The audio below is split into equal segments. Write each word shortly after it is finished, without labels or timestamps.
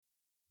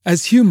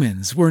As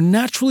humans, we're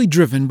naturally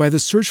driven by the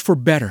search for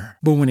better.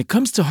 But when it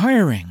comes to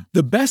hiring,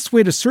 the best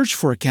way to search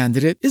for a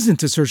candidate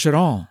isn't to search at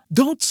all.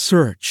 Don't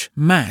search,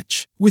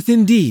 match with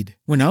Indeed.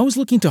 When I was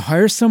looking to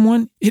hire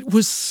someone, it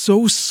was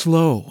so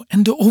slow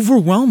and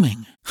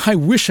overwhelming. I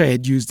wish I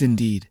had used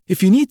Indeed.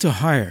 If you need to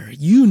hire,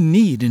 you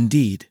need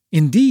Indeed.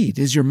 Indeed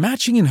is your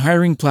matching and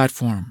hiring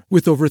platform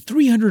with over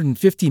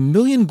 350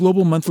 million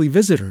global monthly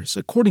visitors,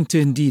 according to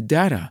Indeed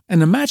data,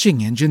 and a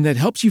matching engine that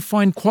helps you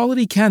find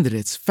quality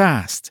candidates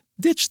fast.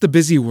 Ditch the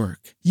busy work.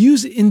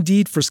 Use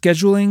Indeed for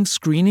scheduling,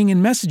 screening,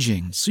 and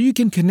messaging so you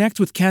can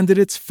connect with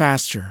candidates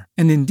faster.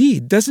 And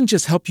Indeed doesn't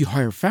just help you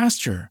hire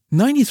faster.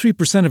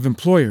 93% of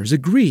employers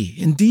agree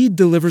Indeed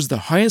delivers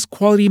the highest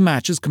quality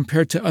matches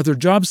compared to other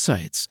job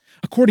sites,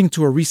 according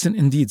to a recent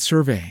Indeed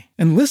survey.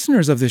 And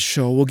listeners of this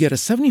show will get a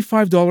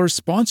 $75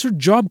 sponsored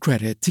job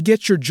credit to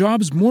get your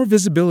jobs more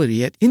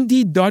visibility at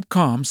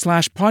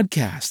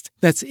Indeed.com/podcast.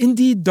 That's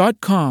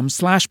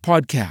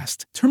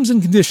Indeed.com/podcast. Terms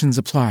and conditions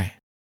apply.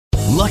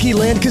 Lucky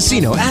Land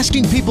Casino,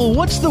 asking people,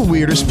 what's the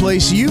weirdest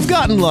place you've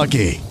gotten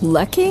lucky?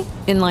 Lucky?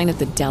 In line at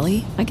the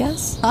deli, I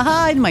guess?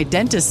 Aha, in my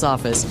dentist's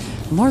office.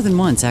 More than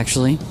once,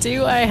 actually.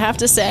 Do I have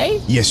to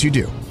say? Yes, you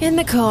do. In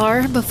the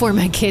car before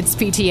my kids'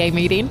 PTA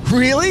meeting.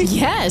 Really?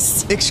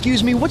 Yes.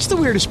 Excuse me, what's the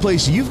weirdest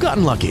place you've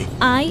gotten lucky?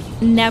 I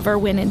never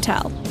win and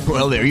tell.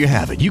 Well, there you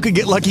have it. You can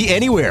get lucky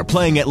anywhere,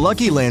 playing at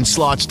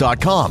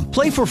LuckyLandSlots.com.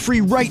 Play for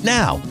free right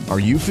now. Are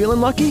you feeling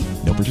lucky?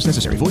 No purchase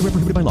necessary. Void where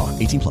prohibited by law.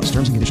 18+.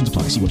 Terms and conditions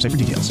apply. See website for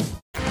details.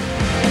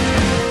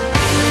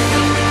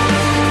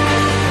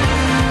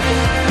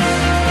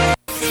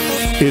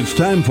 It's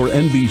time for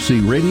NBC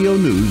Radio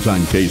News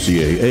on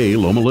KCAA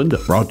Loma Linda.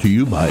 Brought to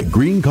you by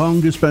Green Kong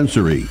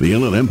Dispensary, the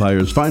Inland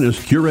Empire's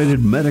finest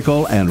curated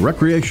medical and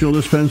recreational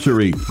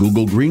dispensary.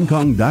 Google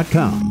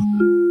greenkong.com.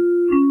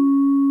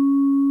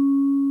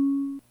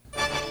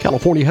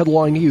 California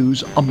headline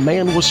news: a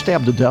man was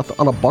stabbed to death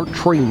on a BART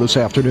train this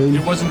afternoon.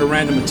 It wasn't a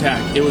random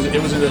attack. It was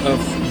a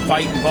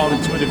fight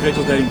involving two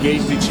individuals that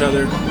engaged each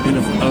other, and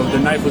the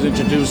knife was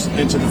introduced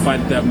into the fight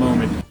at that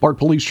moment. BART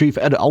Police Chief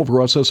Ed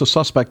Alvarez says a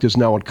suspect is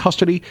now in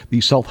custody.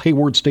 The South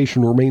Hayward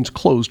station remains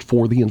closed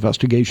for the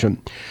investigation.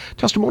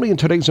 Testimony in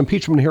today's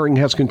impeachment hearing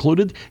has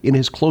concluded. In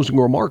his closing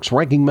remarks,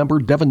 Ranking Member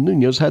Devin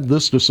Nunes had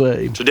this to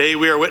say. Today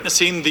we are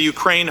witnessing the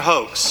Ukraine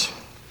hoax,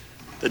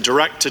 the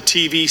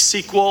direct-to-TV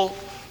sequel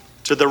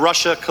to the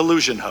Russia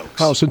collusion hoax.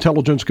 House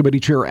Intelligence Committee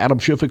Chair Adam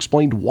Schiff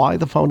explained why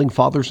the Founding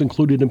Fathers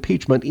included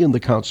impeachment in the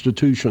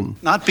Constitution.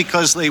 Not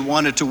because they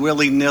wanted to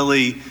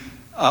willy-nilly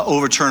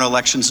overturn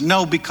elections.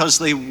 No, because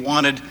they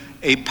wanted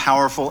a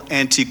powerful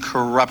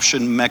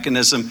anti-corruption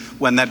mechanism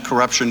when that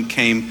corruption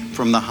came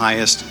from the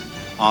highest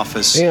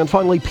office. And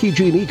finally,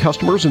 PG&E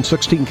customers in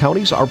 16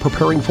 counties are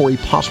preparing for a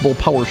possible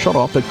power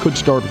shutoff that could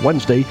start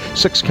Wednesday.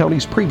 6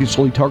 counties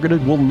previously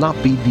targeted will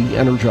not be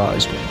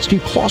de-energized.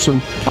 Steve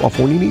Clausen,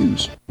 California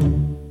News.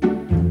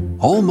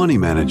 All money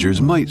managers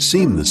might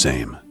seem the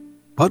same,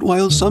 but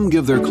while some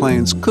give their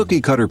clients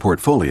cookie-cutter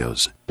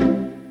portfolios,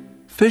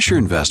 Fisher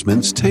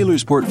Investments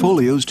tailors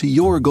portfolios to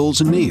your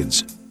goals and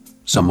needs.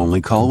 Some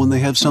only call when they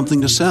have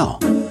something to sell.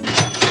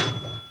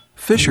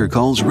 Fisher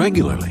calls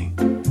regularly,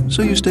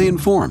 so you stay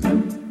informed.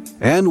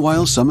 And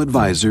while some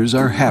advisors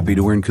are happy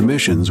to earn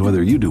commissions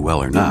whether you do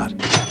well or not,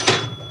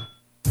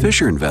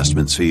 Fisher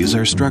Investments fees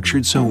are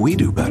structured so we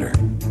do better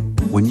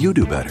when you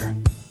do better.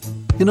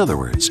 In other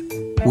words,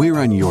 we're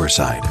on your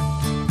side.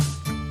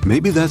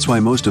 Maybe that's why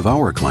most of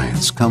our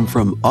clients come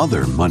from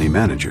other money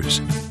managers.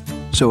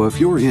 So if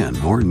you're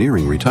in or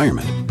nearing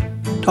retirement,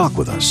 talk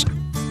with us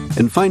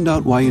and find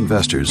out why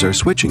investors are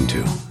switching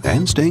to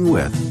and staying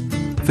with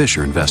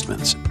Fisher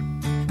Investments.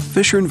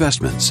 Fisher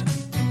Investments.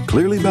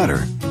 Clearly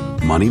better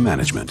money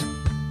management.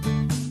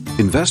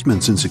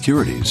 Investments in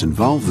securities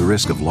involve the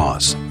risk of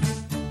loss.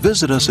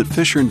 Visit us at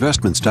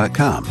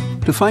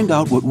FisherInvestments.com to find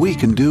out what we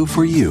can do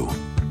for you.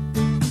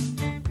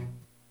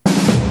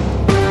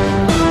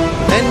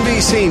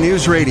 NBC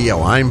News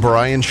Radio, I'm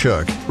Brian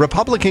Shook.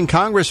 Republican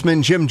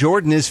Congressman Jim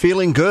Jordan is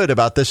feeling good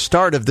about the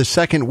start of the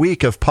second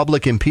week of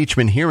public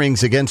impeachment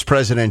hearings against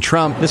President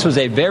Trump. This was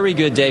a very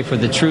good day for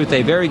the truth,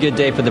 a very good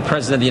day for the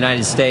President of the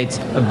United States,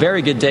 a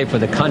very good day for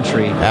the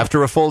country.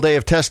 After a full day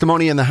of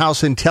testimony in the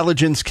House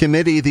Intelligence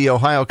Committee, the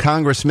Ohio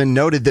congressman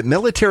noted that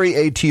military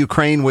aid to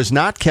Ukraine was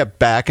not kept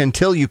back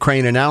until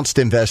Ukraine announced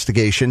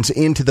investigations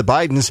into the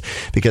Bidens,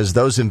 because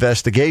those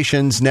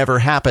investigations never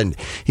happened.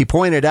 He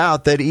pointed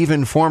out that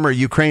even former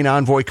Ukraine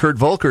envoy Kurt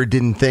Volker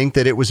didn't think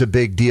that it was a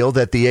big deal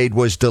that the aid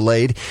was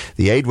delayed.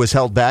 The aid was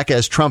held back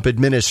as Trump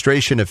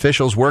administration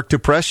officials worked to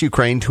press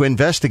Ukraine to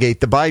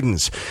investigate the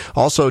Bidens.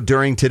 Also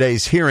during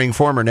today's hearing,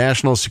 former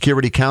National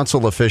Security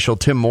Council official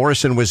Tim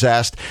Morrison was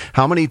asked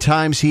how many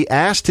times he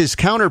asked his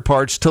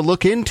counterparts to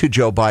look into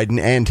Joe Biden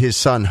and his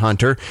son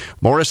Hunter.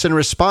 Morrison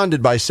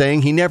responded by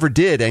saying he never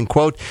did and,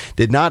 quote,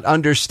 did not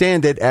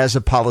understand it as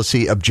a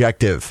policy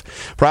objective.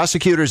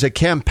 Prosecutors at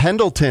Camp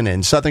Pendleton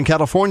in Southern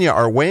California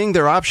are weighing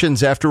their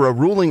options after a a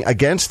ruling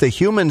against the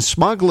human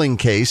smuggling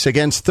case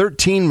against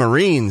 13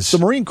 Marines. The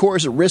Marine Corps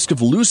is at risk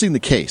of losing the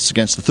case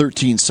against the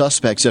 13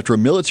 suspects after a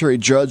military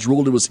judge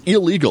ruled it was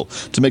illegal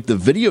to make the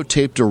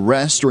videotaped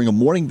arrest during a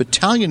morning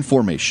battalion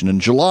formation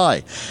in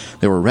July.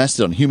 They were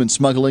arrested on human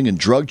smuggling and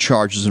drug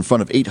charges in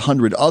front of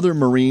 800 other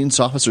Marines,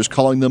 officers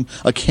calling them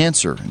a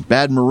cancer and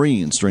bad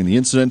Marines during the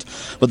incident.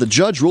 But the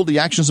judge ruled the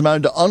actions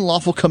amounted to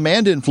unlawful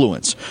command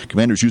influence,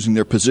 commanders using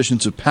their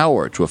positions of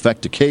power to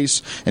affect a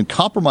case and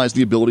compromise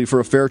the ability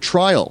for a fair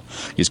trial.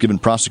 He's given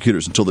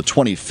prosecutors until the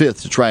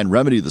 25th to try and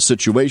remedy the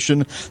situation.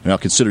 They're now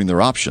considering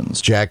their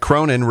options. Jack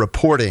Cronin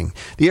reporting.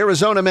 The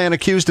Arizona man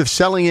accused of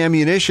selling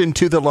ammunition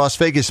to the Las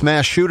Vegas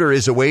mass shooter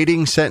is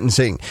awaiting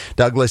sentencing.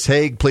 Douglas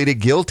Haig pleaded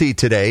guilty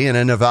today in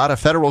a Nevada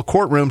federal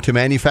courtroom to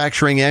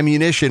manufacturing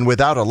ammunition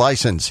without a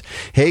license.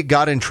 Haig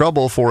got in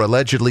trouble for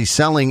allegedly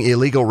selling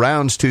illegal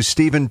rounds to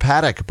Stephen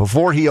Paddock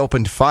before he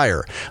opened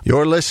fire.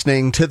 You're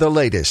listening to the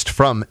latest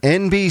from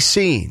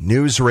NBC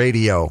News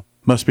Radio.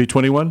 Must be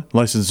 21,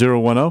 license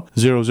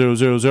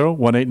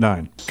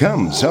 010-0000-189.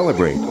 Come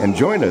celebrate and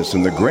join us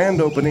in the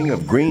grand opening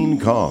of Green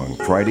Kong,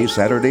 Friday,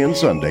 Saturday, and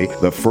Sunday,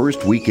 the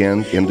first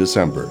weekend in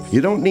December.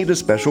 You don't need a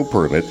special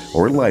permit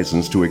or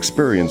license to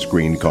experience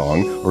Green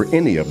Kong or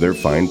any of their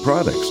fine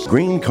products.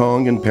 Green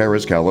Kong in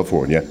Paris,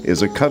 California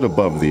is a cut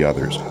above the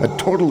others, a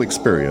total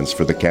experience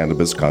for the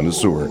cannabis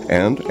connoisseur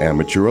and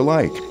amateur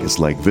alike. It's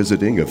like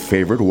visiting a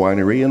favorite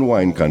winery in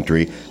wine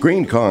country.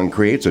 Green Kong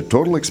creates a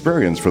total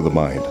experience for the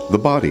mind, the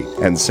body,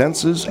 and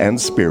senses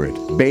and spirit.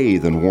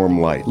 Bathe in warm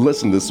light,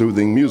 listen to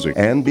soothing music,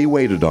 and be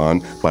waited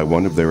on by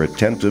one of their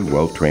attentive,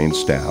 well-trained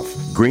staff.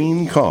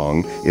 Green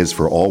Kong is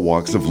for all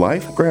walks of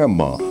life,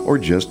 grandma, or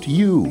just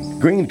you.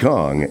 Green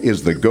Kong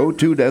is the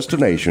go-to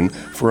destination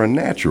for a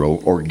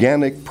natural,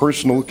 organic,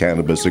 personal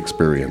cannabis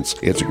experience.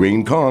 It's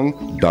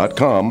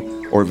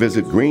greenkong.com or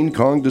visit Green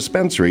Kong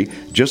Dispensary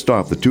just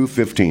off the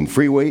 215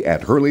 freeway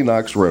at Hurley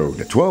Knox Road,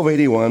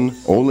 1281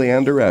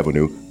 Oleander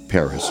Avenue,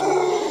 Paris.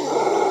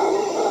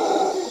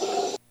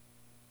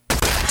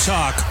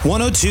 Talk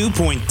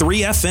 102.3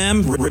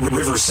 FM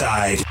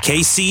Riverside.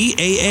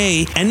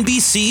 KCAA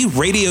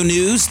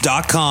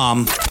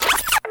NBCRadioNews.com.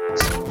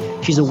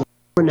 She's a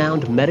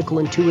renowned medical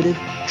intuitive,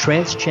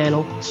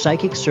 trans-channel,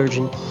 psychic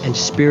surgeon, and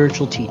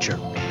spiritual teacher.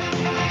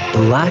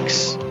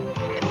 Relax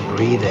and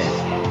breathe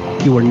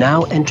in. You are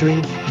now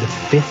entering the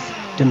fifth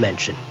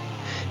dimension.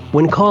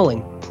 When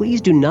calling,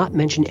 please do not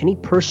mention any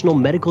personal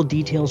medical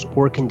details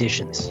or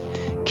conditions.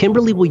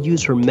 Kimberly will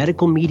use her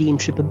medical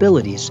mediumship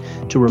abilities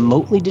to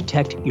remotely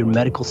detect your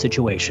medical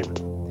situation.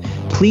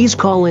 Please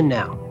call in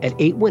now at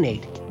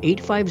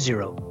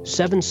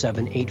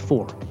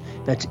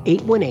 818-850-7784. That's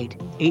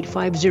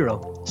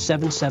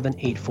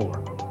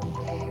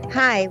 818-850-7784.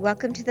 Hi,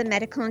 welcome to the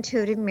Medical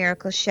Intuitive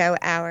Miracle Show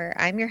Hour.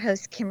 I'm your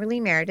host, Kimberly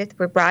Meredith.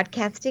 We're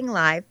broadcasting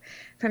live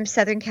from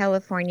Southern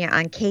California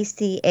on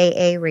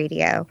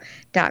KCAAradio.com,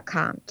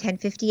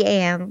 1050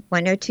 AM,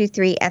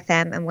 102.3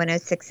 FM, and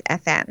 106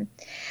 FM.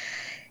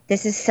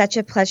 This is such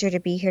a pleasure to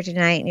be here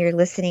tonight, and you're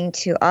listening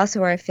to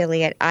also our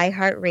affiliate,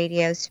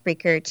 iHeartRadio,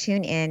 Spreaker,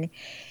 TuneIn,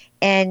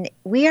 and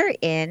we are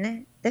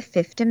in the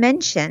fifth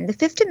dimension. The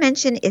fifth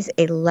dimension is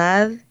a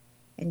love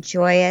and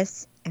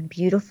joyous and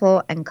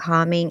beautiful and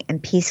calming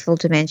and peaceful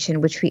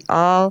dimension, which we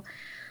all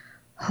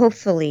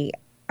hopefully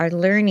are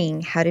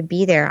learning how to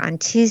be there on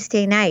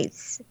Tuesday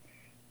nights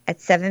at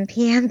 7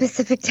 p.m.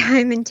 Pacific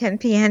Time and 10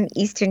 p.m.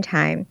 Eastern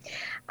Time.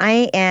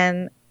 I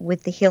am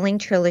with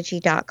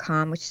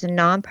thehealingtrilogy.com, which is a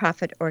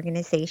nonprofit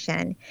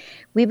organization.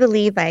 We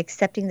believe by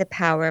accepting the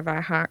power of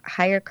our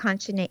higher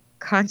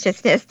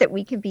consciousness that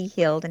we can be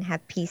healed and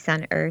have peace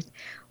on earth.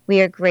 We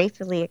are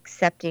gratefully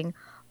accepting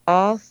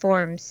all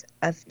forms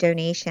of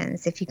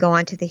donations. If you go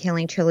on to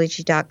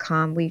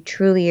thehealingtrilogy.com, we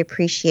truly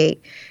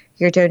appreciate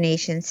your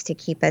donations to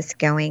keep us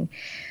going.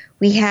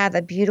 We have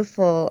a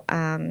beautiful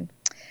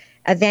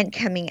event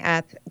coming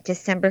up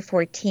December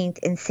 14th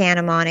in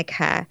Santa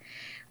Monica,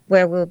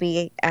 where we'll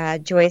be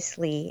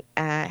joyously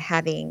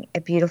having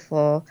a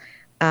beautiful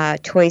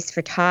Toys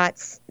for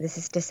Tots. This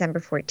is December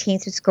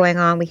 14th. It's going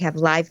on. We have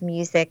live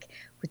music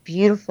with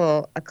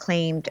beautiful,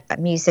 acclaimed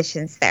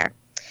musicians there.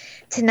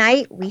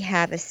 Tonight, we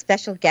have a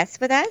special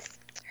guest with us.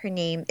 Her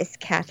name is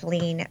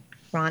Kathleen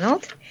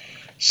Ronald.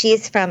 She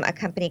is from a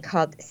company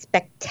called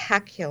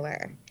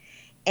Spectacular,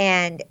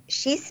 and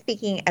she's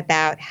speaking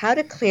about how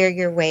to clear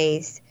your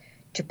ways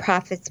to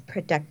profits,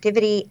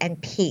 productivity,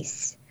 and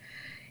peace.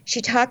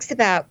 She talks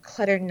about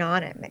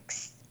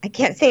clutternomics. I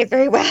can't say it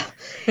very well.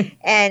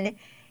 And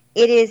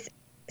it is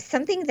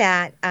something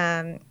that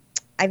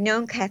I've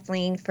known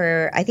Kathleen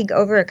for, I think,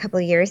 over a couple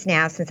of years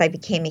now since I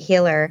became a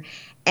healer.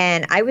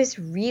 And I was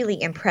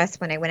really impressed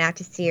when I went out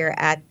to see her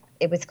at,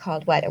 it was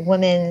called what? A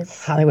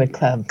women's Hollywood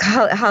Club.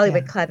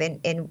 Hollywood Club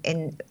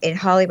in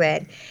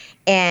Hollywood.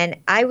 And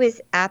I was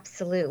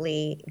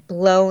absolutely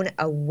blown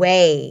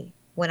away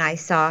when I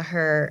saw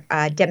her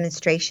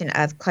demonstration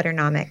of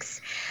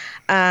clutternomics.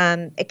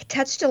 It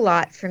touched a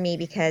lot for me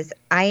because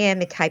I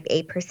am a type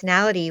A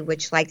personality,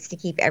 which likes to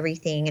keep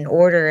everything in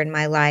order in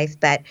my life.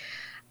 But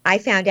I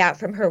found out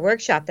from her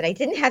workshop that I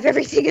didn't have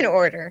everything in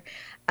order.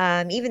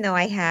 Even though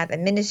I have a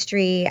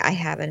ministry, I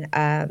have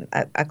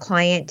a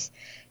client,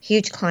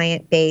 huge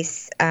client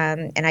base,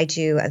 and I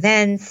do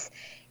events,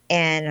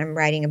 and I'm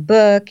writing a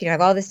book, I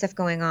have all this stuff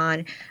going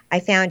on.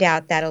 I found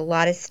out that a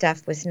lot of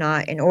stuff was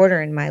not in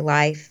order in my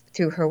life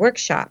through her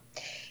workshop.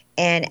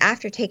 And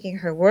after taking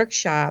her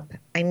workshop,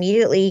 I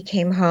immediately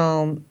came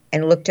home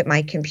and looked at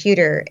my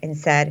computer and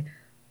said,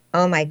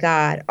 oh my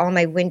God, all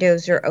my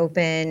windows are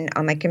open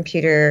on my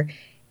computer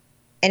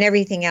and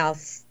everything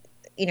else.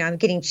 I'm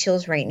getting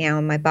chills right now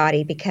in my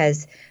body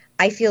because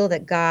I feel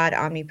that God,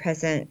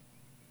 omnipresent,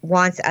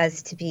 wants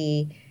us to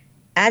be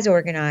as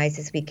organized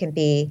as we can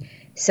be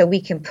so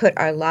we can put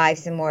our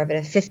lives in more of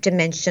a fifth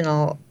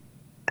dimensional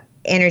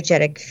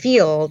energetic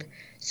field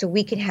so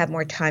we can have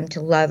more time to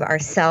love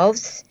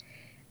ourselves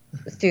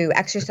through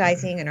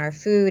exercising and our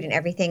food and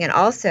everything, and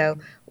also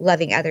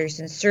loving others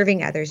and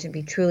serving others and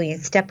be truly in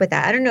step with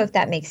that. I don't know if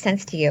that makes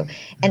sense to you.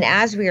 And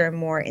as we are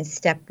more in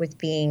step with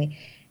being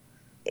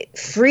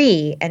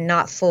free and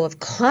not full of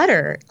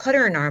clutter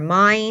in our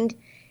mind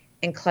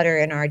and clutter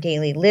in our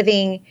daily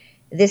living,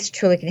 this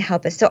truly can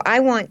help us. So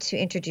I want to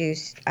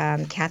introduce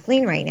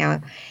Kathleen right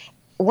now.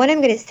 What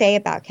I'm going to say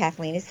about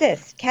Kathleen is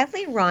this.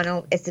 Kathleen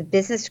Ronald is a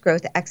business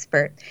growth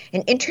expert,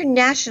 an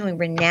internationally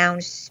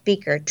renowned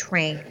speaker,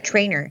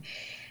 trainer,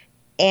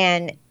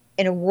 and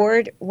an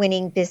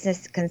award-winning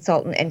business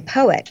consultant and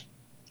poet.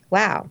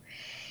 Wow.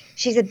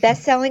 She's a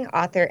best-selling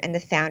author and the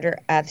founder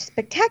of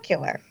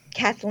Spectacular.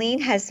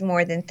 Kathleen has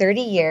more than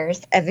 30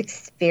 years of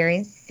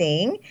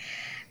experiencing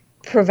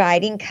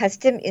providing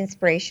custom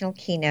inspirational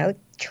keynote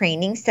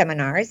training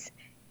seminars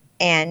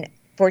and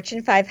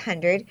Fortune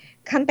 500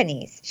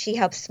 companies. She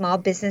helps small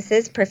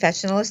businesses,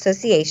 professional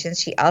associations.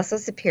 She also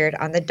appeared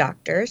on the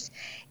Doctors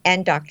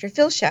and Dr.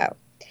 Phil show.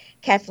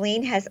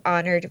 Kathleen has been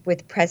honored with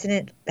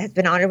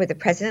the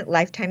President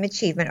Lifetime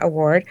Achievement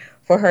Award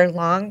for her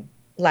long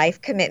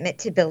life commitment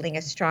to building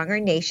a stronger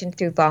nation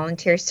through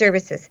volunteer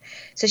services.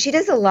 So she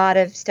does a lot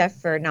of stuff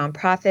for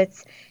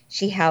nonprofits.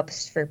 She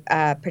helps for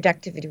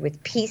productivity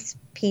with peace,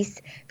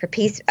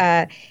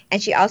 and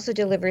she also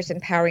delivers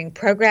empowering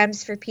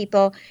programs for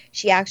people.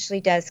 She actually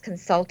does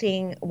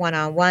consulting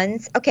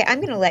one-on-ones. Okay, I'm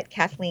going to let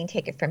Kathleen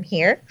take it from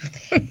here,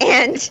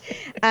 and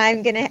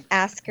I'm going to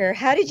ask her,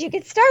 how did you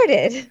get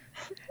started?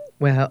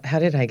 Well, how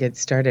did I get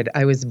started?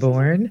 I was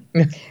born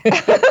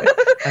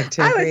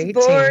October 18th.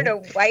 Born a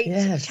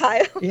white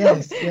child.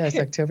 Yes,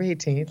 October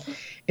 18th.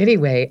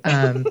 Anyway,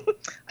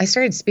 I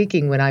started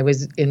speaking when I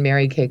was in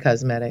Mary Kay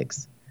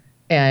Cosmetics,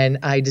 and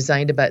I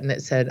designed a button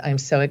that said, "I'm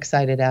so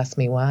excited, ask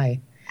me why."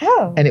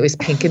 Oh. And it was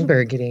pink and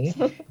burgundy.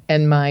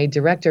 And my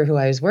director, who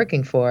I was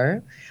working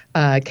for,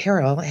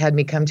 Carol, had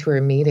me come to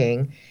her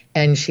meeting,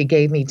 and she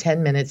gave me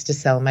 10 minutes to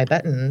sell my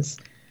buttons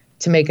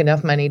to make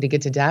enough money to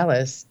get to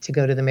Dallas to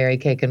go to the Mary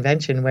Kay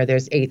convention where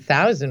there's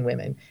 8,000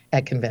 women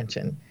at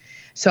convention.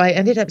 So I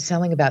ended up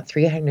selling about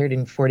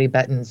 340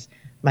 buttons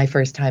my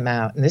first time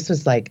out. And this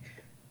was like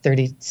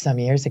 30 some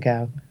years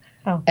ago.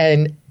 Oh.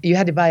 And you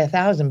had to buy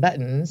 1,000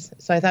 buttons.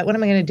 So I thought, what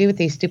am I going to do with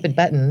these stupid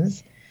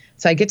buttons?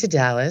 So I get to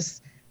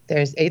Dallas.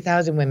 There's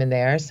 8,000 women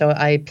there. So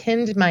I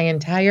pinned my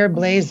entire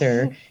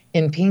blazer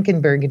in pink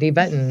and burgundy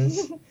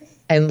buttons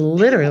and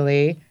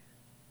literally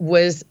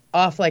was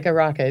off like a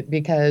rocket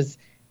because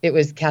it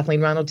was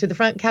Kathleen Ronald to the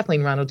front,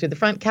 Kathleen Ronald to the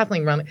front,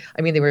 Kathleen Ronald.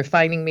 I mean, they were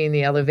finding me in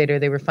the elevator.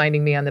 They were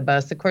finding me on the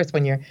bus. Of course,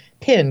 when you're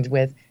pinned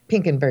with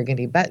pink and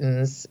burgundy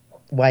buttons,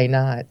 why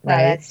not, Wow,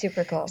 right? that's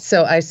super cool.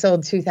 So I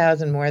sold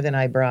 2,000 more than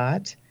I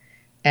brought.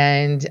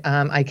 And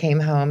I came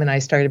home and I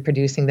started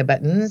producing the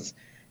buttons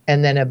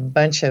and then a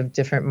bunch of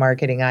different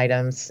marketing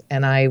items.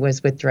 And I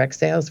was with direct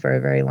sales for a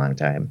very long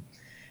time,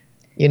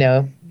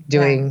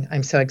 doing,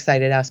 I'm so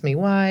excited, ask me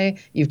why.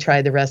 You've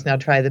tried the rest, now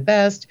try the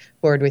best.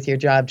 Bored with your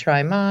job,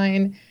 try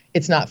mine.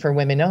 It's not for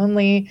women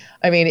only.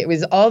 I mean, it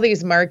was all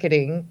these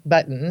marketing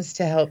buttons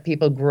to help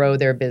people grow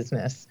their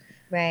business.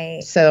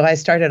 Right. So I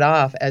started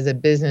off as a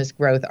business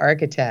growth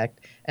architect,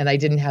 and I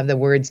didn't have the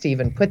words to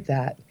even put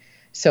that.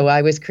 So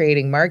I was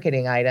creating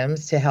marketing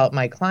items to help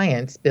my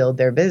clients build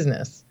their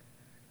business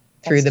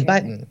through the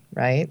button,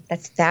 right?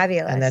 That's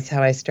fabulous. And that's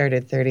how I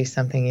started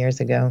 30-something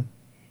years ago.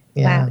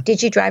 Yeah. Wow.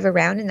 Did you drive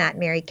around in that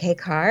Mary Kay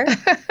car?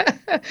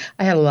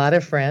 I had a lot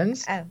of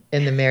friends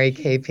in the Mary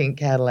Kay pink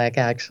Cadillac,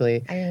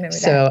 actually. I remember that.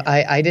 So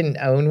I didn't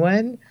own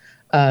one,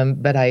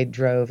 but I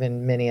drove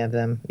in many of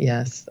them.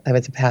 Yes, I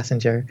was a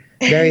passenger.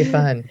 Very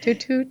fun.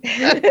 Toot toot.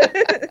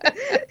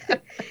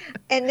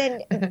 And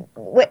then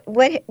what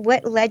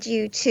led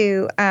you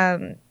to,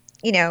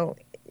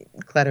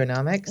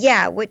 Clutternomics?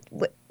 Yeah. What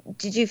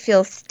did you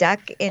feel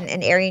stuck in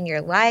an area in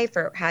your life,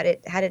 or how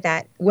did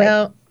that?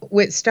 Well,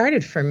 what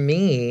started for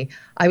me,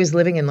 I was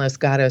living in Los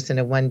Gatos in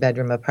a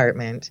 1-bedroom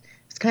apartment.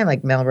 It's kind of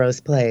like Melrose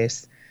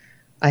Place.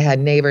 I had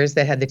neighbors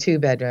that had the 2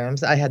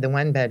 bedrooms. I had the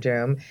 1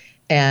 bedroom,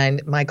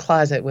 and my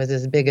closet was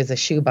as big as a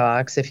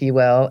shoebox, if you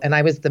will. And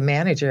I was the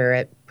manager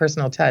at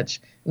Personal Touch,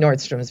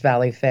 Nordstrom's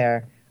Valley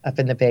Fair up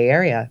in the Bay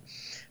Area.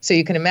 So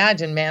you can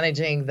imagine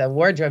managing the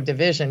wardrobe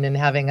division and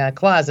having a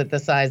closet the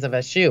size of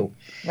a shoe.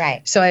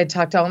 Right. So I had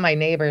talked all my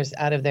neighbors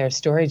out of their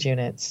storage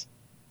units.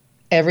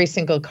 Every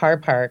single car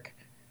park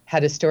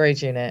had a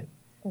storage unit.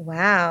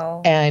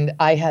 Wow. And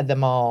I had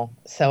them all.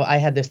 So I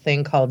had this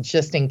thing called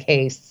just in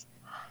case.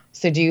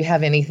 So do you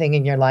have anything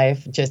in your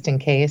life just in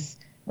case?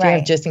 Do you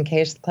have just in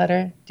case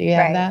clutter? Do you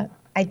have that?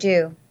 I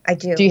do.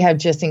 Do you have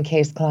just in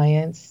case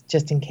clients?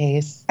 Just in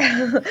case?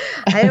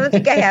 I don't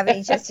think I have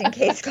any just in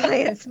case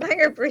clients. Mine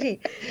are pretty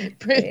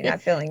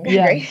not feeling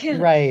great.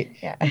 Right.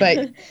 Yeah.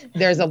 But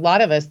there's a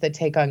lot of us that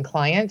take on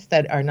clients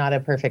that are not a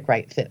perfect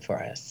right fit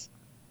for us.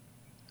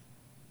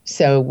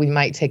 So we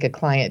might take a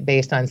client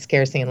based on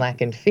scarcity and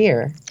lack and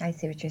fear. I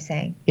see what you're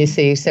saying. You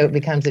see, so it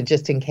becomes a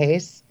just in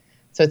case.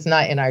 So it's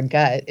not in our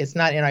gut. It's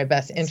not in our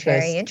best interest.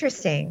 Very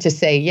interesting. To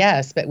say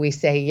yes, but we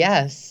say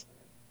yes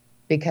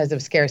because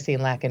of scarcity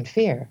and lack and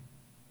fear.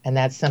 And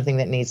that's something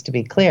that needs to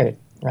be cleared,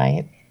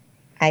 right?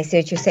 I see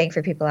what you're saying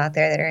for people out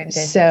there that are in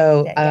business.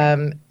 So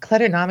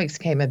Clutternomics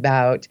came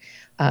about.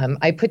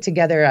 I put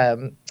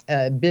together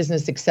a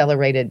business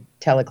accelerated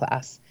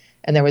teleclass.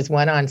 And there was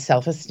one on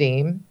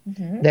self-esteem.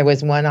 Mm-hmm. There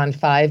was one on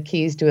 5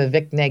 keys to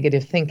evict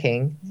negative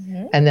thinking.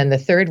 Mm-hmm. And then the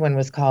third one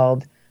was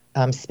called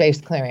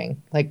space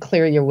clearing, like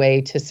clear your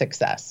way to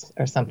success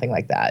or something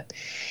like that.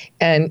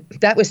 And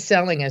that was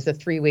selling as a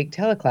 3-week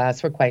teleclass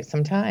for quite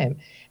some time.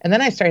 And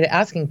then I started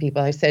asking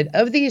people, I said,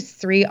 of these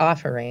 3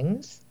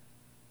 offerings,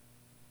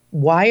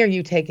 why are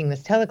you taking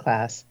this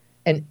teleclass?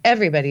 And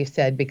everybody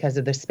said because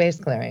of the space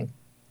clearing.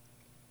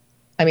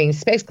 I mean,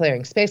 space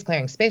clearing, space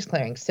clearing, space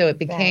clearing. So it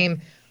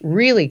became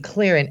really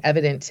clear and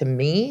evident to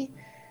me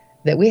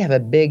that we have a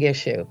big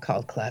issue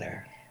called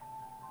clutter.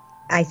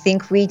 I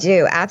think we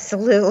do.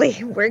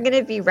 Absolutely. We're going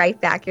to be right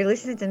back. You're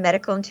listening to the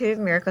Medical Intuitive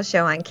Miracle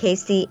Show on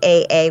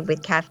KCAA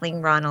with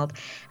Kathleen Ronald,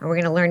 and we're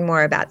going to learn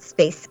more about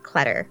space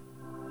clutter.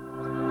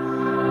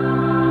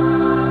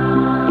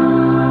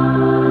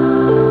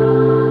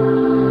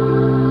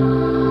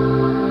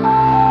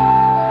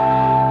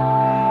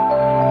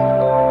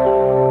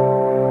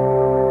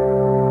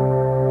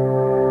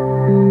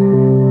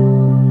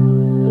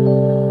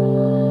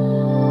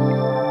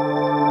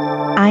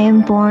 I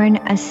am born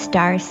a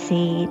star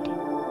seed,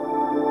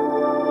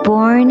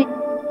 born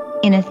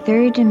in a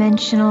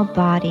 3rd-dimensional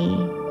body.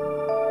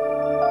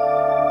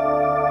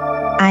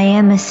 I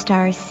am a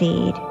star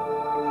seed,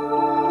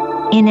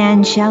 an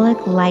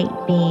angelic light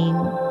being.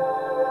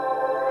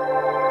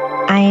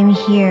 I am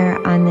here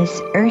on this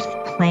earth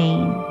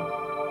plane.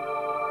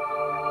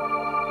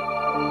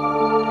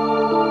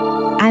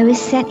 I was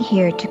sent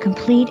here to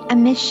complete a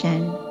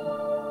mission.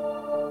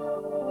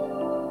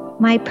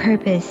 My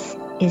purpose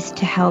is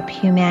to help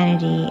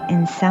humanity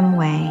in some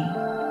way.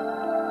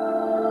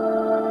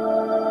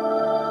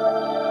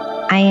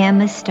 I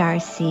am a star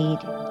seed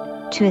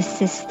to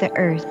assist the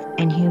earth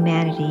and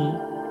humanity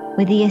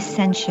with the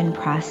ascension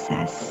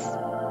process.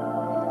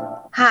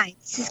 Hi,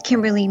 this is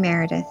Kimberly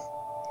Meredith.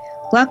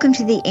 Welcome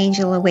to the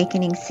Angel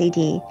Awakening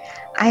CD.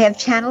 I have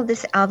channeled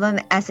this album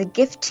as a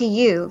gift to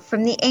you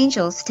from the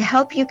angels to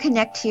help you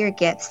connect to your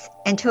gifts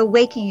and to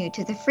awaken you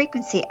to the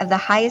frequency of the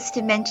highest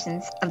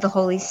dimensions of the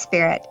Holy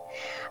Spirit.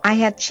 I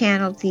have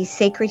channeled these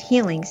sacred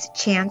healings,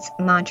 chants,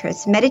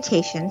 mantras,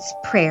 meditations,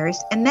 prayers,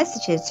 and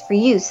messages for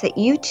you so that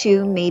you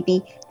too may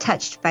be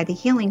touched by the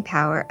healing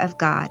power of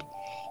God.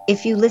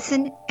 If you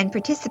listen and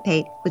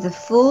participate with a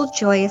full,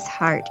 joyous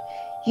heart,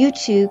 you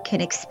too can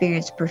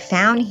experience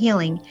profound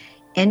healing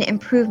and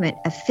improvement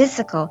of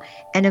physical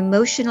and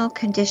emotional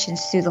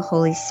conditions through the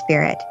Holy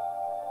Spirit.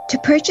 To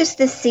purchase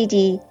this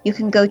CD, you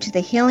can go to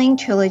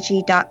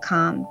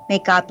thehealingtrilogy.com. May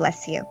God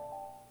bless you.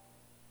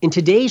 In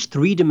today's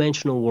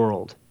 3-dimensional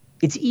world,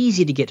 it's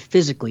easy to get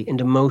physically and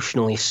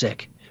emotionally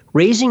sick.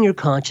 Raising your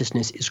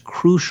consciousness is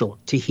crucial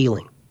to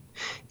healing.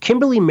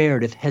 Kimberly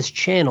Meredith has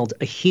channeled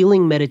a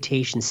healing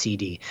meditation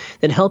CD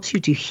that helps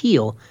you to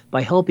heal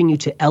by helping you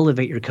to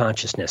elevate your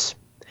consciousness.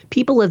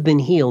 People have been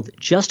healed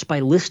just by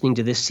listening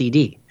to this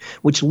CD,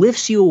 which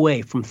lifts you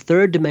away from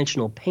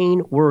 3rd-dimensional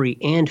pain, worry,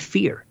 and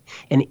fear,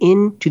 and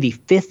into the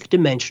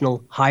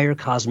 5th-dimensional higher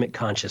cosmic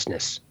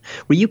consciousness,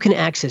 where you can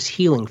access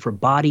healing for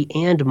body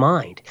and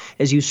mind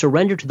as you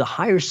surrender to the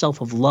higher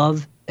self of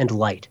love and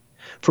light.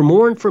 For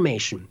more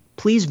information,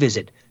 please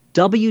visit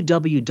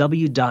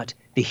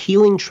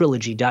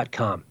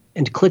www.thehealingtrilogy.com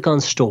and click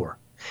on Store.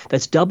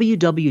 That's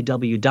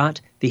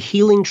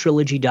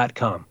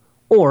www.thehealingtrilogy.com,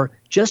 or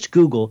just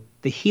Google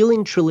The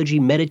Healing Trilogy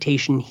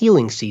Meditation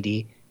Healing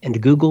CD, and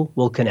Google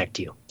will connect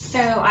you. So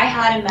I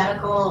had a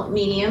medical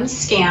medium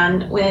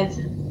scan with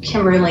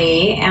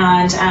Kimberly,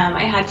 and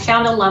I had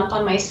found a lump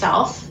on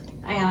myself.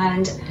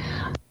 And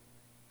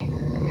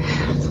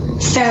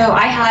so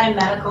I had a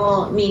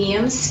medical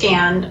medium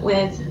scan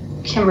with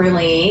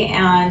Kimberly,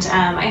 and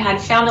I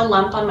had found a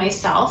lump on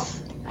myself.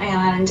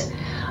 And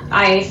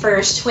I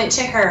first went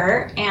to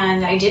her,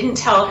 and I didn't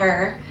tell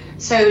her.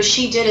 So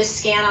she did a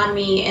scan on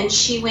me, and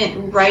she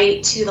went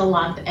right to the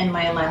lump in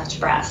my left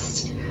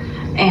breast.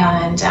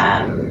 And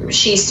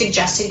she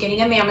suggested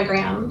getting a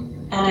mammogram.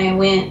 and I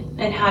went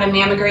and had a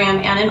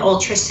mammogram and an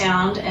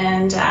ultrasound,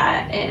 and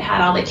it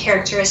had all the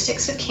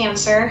characteristics of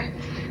cancer.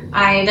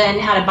 I then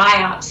had a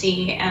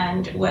biopsy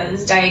and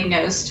was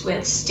diagnosed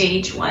with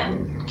stage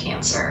 1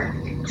 cancer.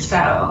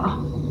 So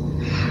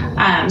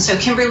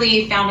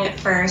Kimberly found it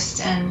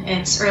first in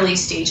its early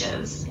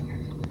stages.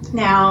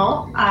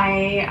 Now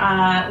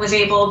I was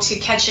able to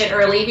catch it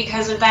early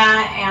because of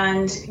that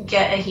and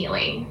get a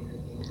healing.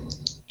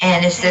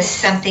 And is this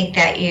something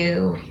that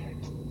you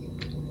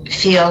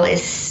feel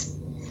is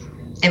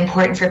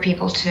important for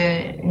people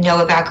to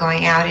know about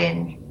going out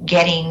and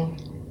getting?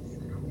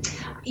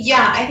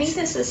 Yeah, I think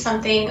this is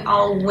something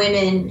all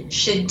women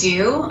should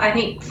do. I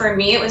think for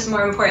me, it was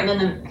more important than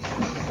the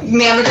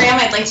mammogram.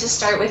 I'd like to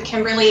start with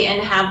Kimberly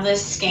and have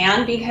this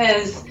scan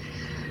because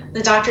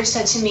the doctor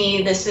said to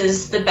me, this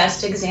is the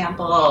best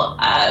example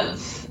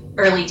of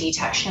early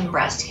detection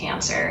breast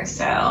cancer.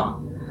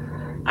 So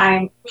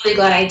I'm really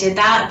glad I did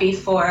that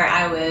before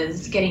I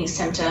was getting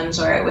symptoms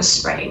or it was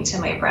spreading to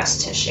my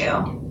breast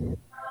tissue.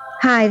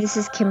 Hi, this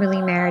is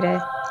Kimberly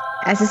Meredith.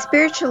 As a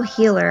spiritual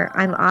healer,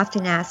 I'm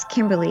often asked,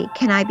 Kimberly,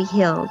 can I be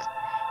healed?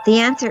 The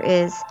answer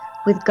is,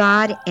 with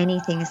God,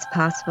 anything is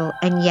possible.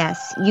 And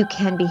yes, you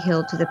can be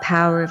healed through the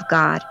power of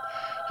God.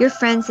 Your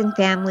friends and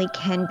family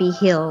can be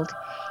healed.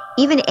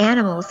 Even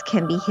animals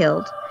can be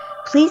healed.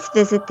 Please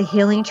visit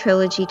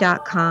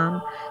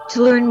thehealingtrilogy.com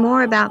to learn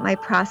more about my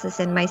process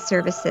and my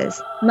services.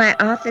 My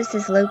office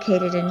is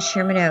located in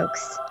Sherman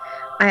Oaks.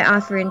 I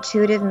offer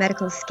intuitive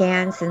medical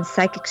scans and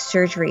psychic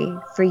surgery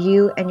for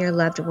you and your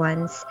loved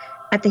ones.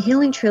 At the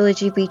Healing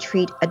Trilogy, we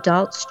treat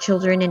adults,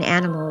 children, and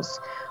animals.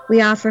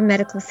 We offer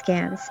medical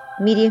scans,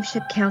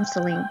 mediumship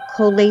counseling,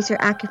 cold laser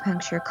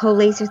acupuncture, cold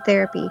laser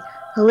therapy,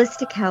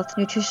 holistic health,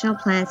 nutritional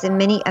plans, and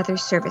many other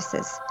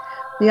services.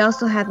 We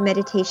also have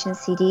meditation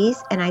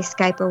CDs, and I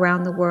Skype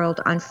around the world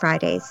on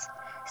Fridays.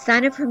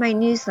 Sign up for my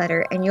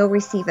newsletter, and you'll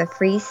receive a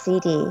free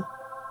CD.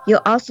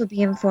 You'll also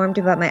be informed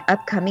about my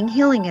upcoming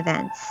healing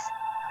events.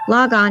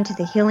 Log on to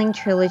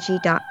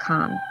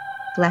thehealingtrilogy.com.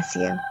 Bless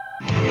you.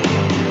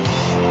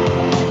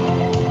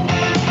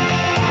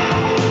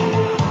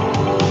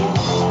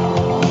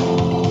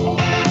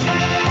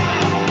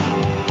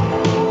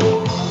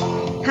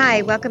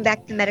 Hi, welcome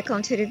back to the Medical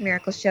Intuitive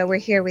Miracle Show. We're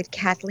here with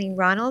Kathleen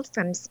Ronald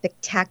from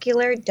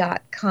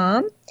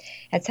Spectacular.com.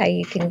 That's how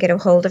you can get a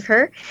hold of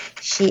her.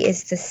 She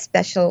is the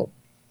special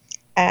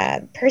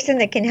person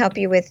that can help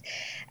you with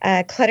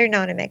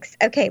Clutternomics.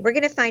 Okay, we're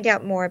going to find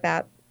out more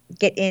about,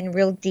 get in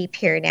real deep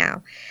here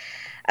now.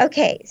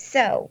 Okay,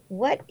 so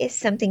what is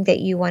something that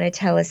you want to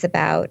tell us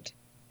about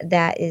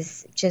that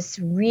is just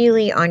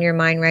really on your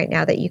mind right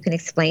now that you can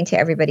explain to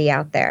everybody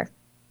out there?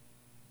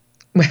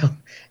 Well,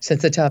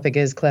 since the topic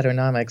is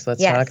clutternomics,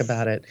 let's talk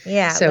about it.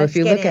 Yeah. So if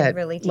you look at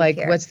really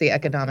what's the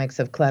economics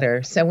of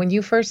clutter? So when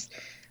you first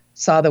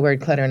saw the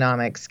word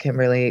clutternomics,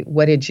 Kimberly,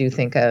 what did you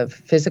think of?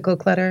 Physical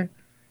clutter?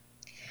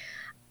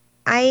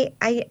 I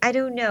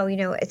don't know. You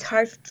know, it's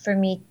hard for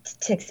me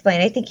to explain.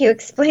 I think you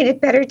explained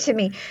it better to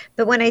me.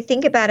 But when I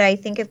think about it, I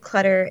think of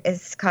clutter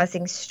as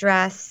causing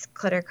stress,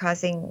 clutter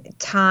causing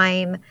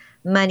time,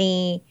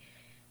 money,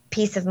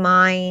 peace of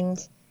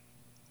mind.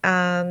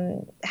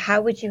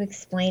 How would you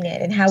explain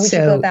it, and how would you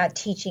go about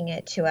teaching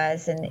it to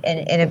us in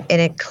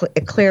a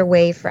clear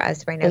way for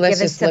us right now? Well, let's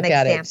Give us just some look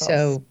examples. at it.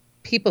 So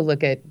people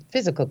look at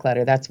physical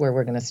clutter. That's where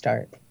we're going to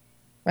start,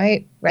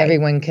 right?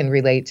 Everyone can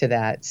relate to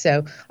that.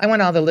 So I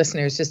want all the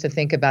listeners just to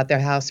think about their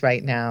house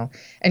right now,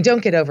 and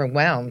don't get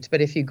overwhelmed.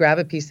 But if you grab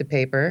a piece of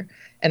paper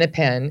and a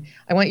pen,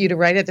 I want you to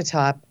write at the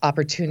top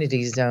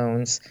opportunity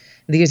zones.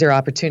 These are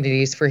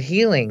opportunities for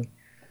healing,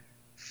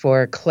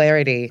 for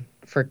clarity,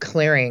 for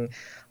clearing.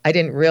 I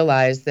didn't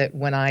realize that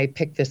when I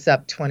picked this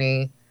up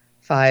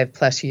 25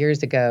 plus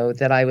years ago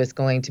that I was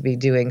going to be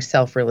doing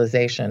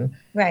self-realization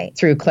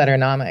through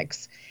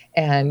Clutternomics.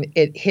 And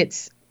it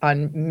hits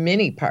on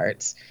many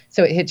parts.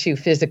 So it hits you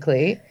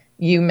physically.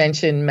 You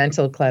mentioned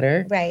mental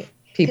clutter.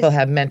 People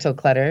have mental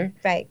clutter.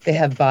 They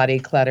have body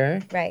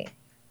clutter.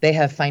 They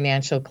have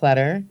financial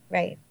clutter.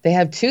 They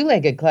have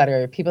two-legged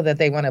clutter, people that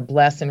they want to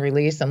bless and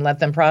release and let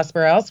them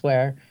prosper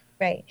elsewhere.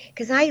 Right.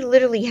 Because I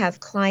literally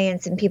have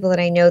clients and people that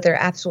I know, they're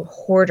absolute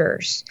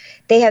hoarders.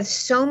 They have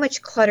so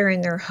much clutter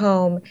in their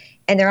home,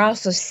 and they're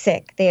also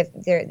sick. They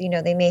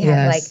may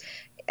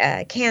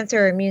have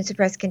cancer or immune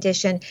suppressed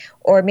condition,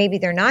 or maybe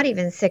they're not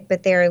even sick,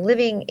 but they're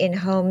living in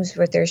homes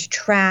where there's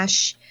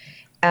trash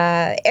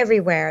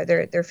everywhere.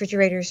 Their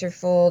refrigerators are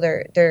full.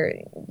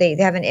 They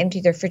haven't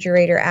emptied their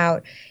refrigerator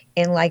out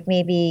in like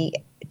maybe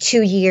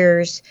 2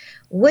 years.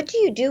 What do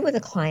you do with a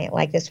client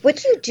like this? What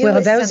do you do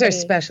with those somebody? are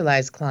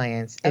specialized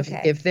clients.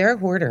 If they're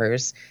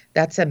hoarders,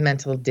 that's a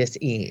mental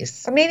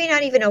dis-ease. Or maybe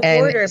not even a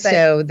hoarder, but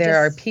so there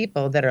are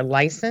people that are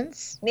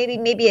licensed.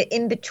 Maybe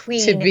in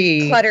between to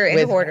be clutter and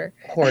with hoarder.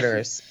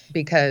 Hoarders,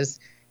 because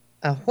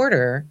a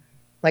hoarder,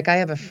 like I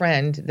have a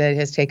friend that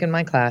has taken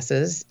my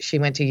classes. She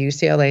went to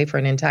UCLA for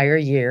an entire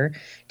year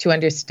to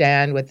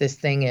understand what this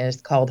thing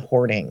is called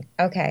hoarding.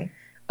 Okay.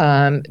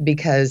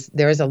 Because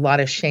there is a lot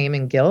of shame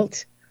and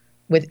guilt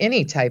with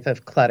any type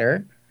of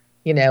clutter.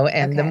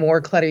 and the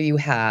more clutter you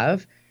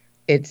have,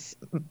 it's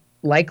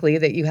likely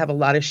that you have a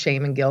lot of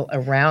shame and guilt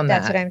around that.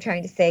 That's what I'm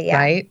trying to say, yeah.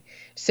 Right?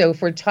 So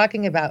if we're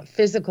talking about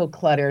physical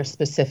clutter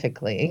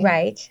specifically,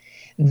 right,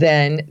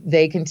 then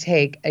they can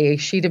take a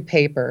sheet of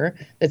paper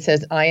that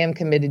says, I am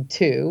committed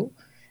to,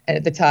 and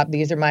at the top,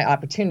 these are my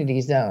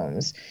opportunity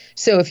zones.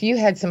 So if you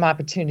had some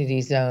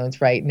opportunity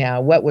zones right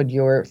now, what would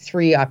your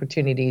 3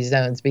 opportunity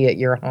zones be at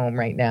your home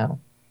right now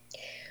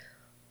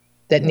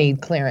that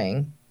need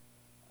clearing?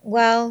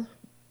 Well,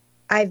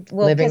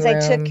 because I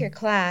took your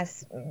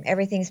class,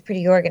 everything's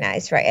pretty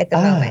organized right at the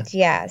moment.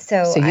 Yeah.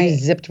 So you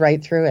zipped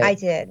right through it. I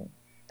did.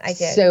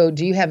 So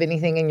do you have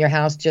anything in your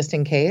house just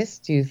in case?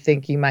 Do you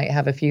think you might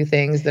have a few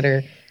things that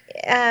are...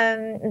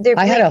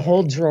 I had a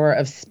whole drawer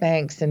of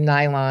Spanx and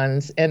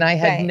nylons, and I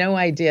had no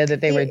idea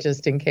that they were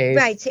just in case.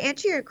 Right. To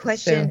answer your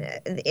question,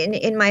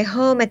 in my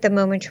home at the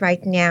moment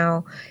right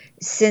now,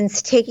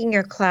 since taking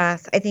your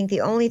class, I think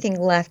the only thing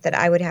left that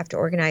I would have to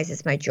organize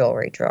is my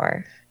jewelry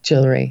drawer.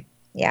 Jewelry.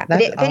 Yeah.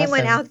 But if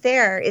anyone out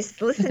there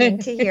is listening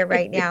to here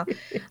right now,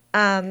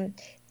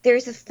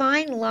 there's a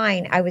fine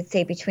line, I would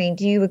say, between,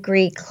 do you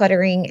agree,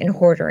 cluttering and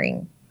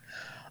hoarding?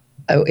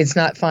 Oh, it's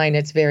not fine.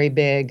 It's very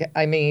big.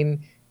 I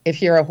mean, if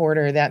you're a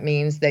hoarder, that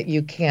means that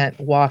you can't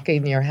walk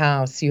in your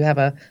house. You have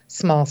a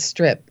small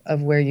strip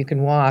of where you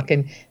can walk,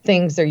 and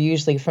things are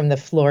usually from the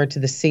floor to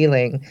the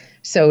ceiling.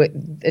 So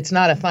it's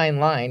not a fine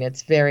line.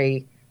 It's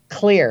very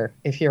clear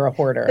if you're a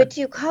hoarder. But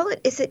do you call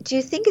it, do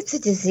you think it's a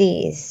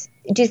disease?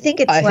 Do you think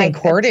it's I think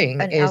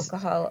hoarding an is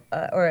alcohol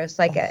or it's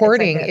like a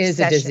hoarding it's like is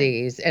a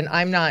disease, and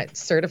I'm not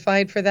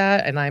certified for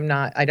that, and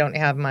I don't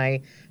have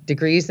my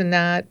degrees in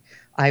that.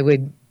 I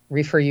would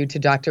refer you to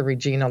Dr.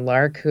 Regina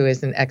Lark, who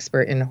is an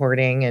expert in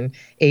hoarding and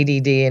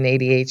ADD and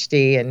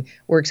ADHD and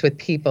works with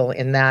people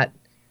in that.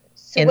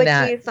 So what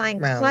do you find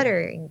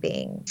cluttering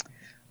being?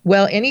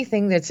 Well,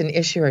 anything that's an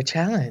issue or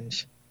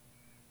challenge.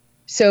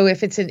 So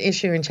if it's an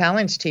issue and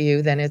challenge to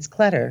you, then it's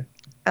clutter.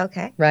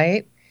 Okay.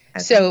 Right?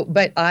 Okay. So,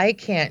 but I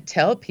can't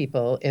tell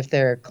people if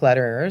they're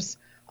clutterers.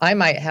 I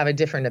might have a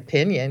different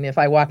opinion. If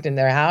I walked in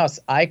their house,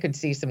 I could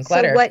see some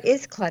clutter. So what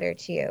is clutter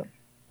to you?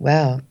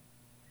 Well,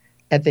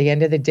 at the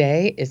end of the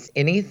day, it's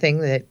anything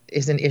that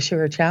is an issue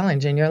or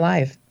challenge in your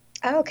life.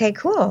 Oh, okay,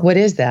 cool. What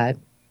is that?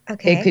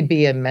 Okay. It could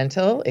be a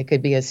mental, it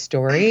could be a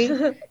story,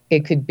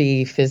 it could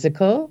be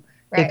physical,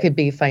 right. It could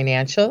be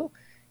financial.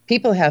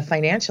 People have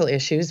financial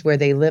issues where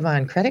they live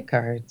on credit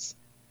cards.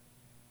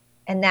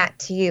 And that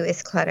to you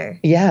is clutter.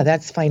 Yeah,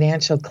 that's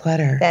financial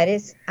clutter. That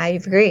is, I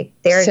agree.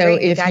 So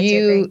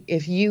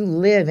if you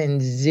live in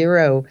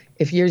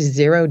if you're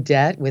zero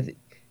debt with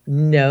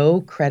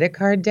no credit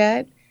card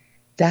debt,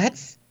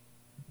 that's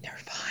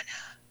nirvana.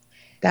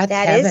 That's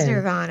heaven. Is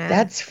nirvana.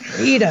 That's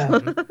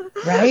freedom,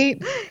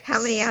 right?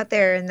 How many out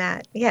there in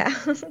that? Yeah.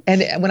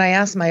 And when I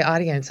ask my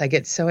audience, I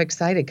get so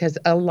excited because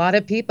a lot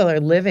of people are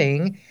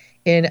living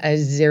in a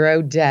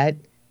zero debt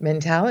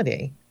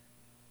mentality.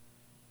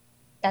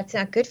 That's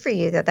not good for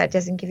you, though. That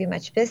doesn't give you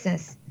much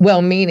business.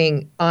 Well,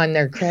 meaning on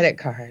their credit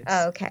cards.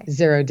 Oh, okay.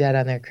 Zero debt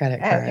on their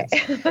credit cards.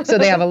 Okay. So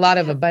they have a lot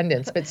of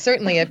abundance. But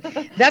certainly,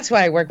 that's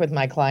why I work with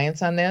my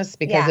clients on this,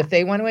 because if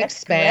they want to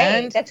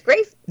expand, that's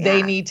great.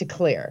 They need to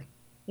clear.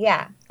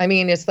 Yeah. I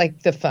mean, it's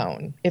like the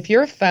phone. If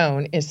your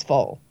phone is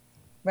full,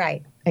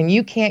 right, and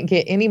you can't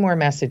get any more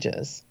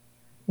messages,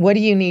 what do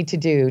you need to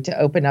do to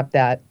open up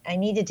that? I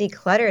need to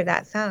declutter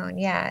that phone.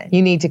 Yeah.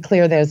 You need to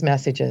clear those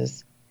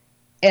messages.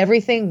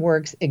 Everything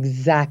works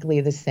exactly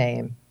the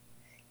same.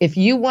 If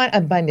you want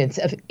abundance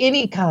of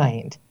any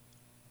kind,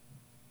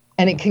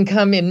 and it can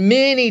come in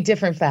many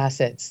different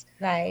facets,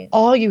 right,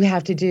 all you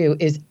have to do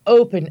is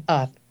open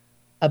up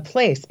a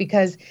place.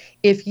 Because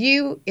if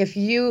your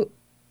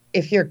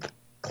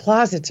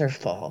closets are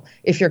full,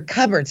 if your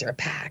cupboards are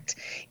packed,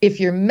 if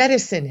your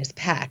medicine is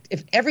packed,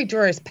 if every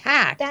drawer is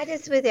packed. That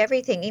is with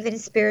everything, even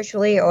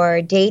spiritually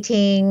or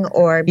dating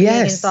or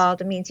being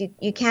involved. It means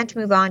you can't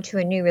move on to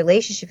a new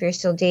relationship if you're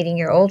still dating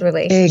your old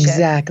relationship.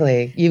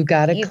 Exactly. You've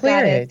got to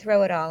clear it.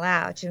 Throw it all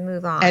out and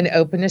move on. And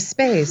open a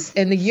space.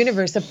 And the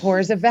universe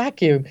abhors a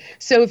vacuum.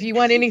 So if you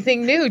want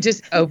anything new,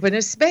 just open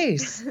a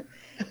space.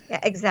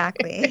 Yeah,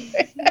 exactly.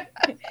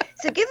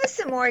 So give us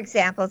some more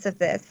examples of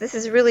this. This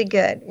is really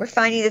good. We're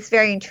finding this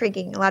very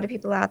intriguing. A lot of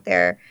people out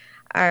there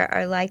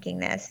are liking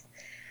this.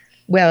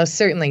 Well,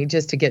 certainly,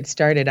 just to get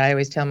started, I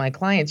always tell my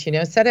clients,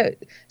 set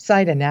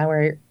aside an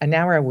hour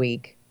a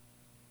week.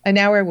 An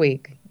hour a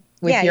week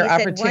with your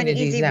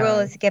opportunity zone. One easy rule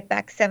is to get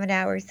back 7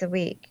 hours a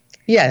week.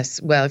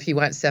 Yes. Well, if you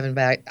want 7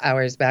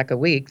 hours back a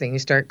week, then you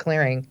start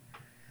clearing.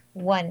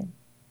 1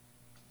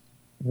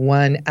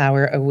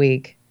 hour a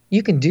week.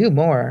 You can do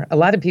more. A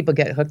lot of people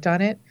get hooked on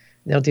it.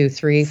 They'll do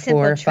 3,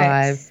 4,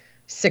 5,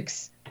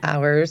 6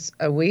 hours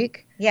a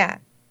week. Yeah.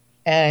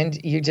 And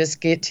you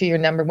just get to your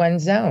number one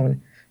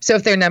zone. So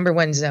if their number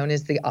one zone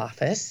is the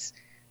office,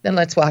 then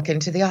let's walk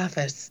into the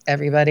office,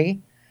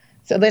 everybody.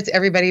 So let's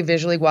everybody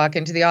visually walk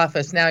into the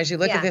office. Now, as you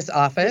look at this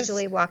office.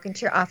 Visually walk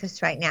into your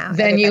office right now.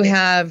 Then you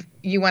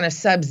want a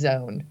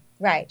subzone.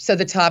 Right. So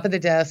the top of the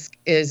desk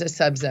is a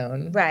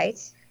subzone. Right.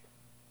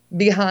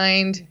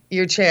 Behind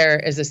your chair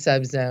is a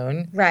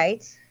subzone.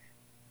 Right.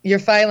 Your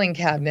filing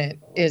cabinet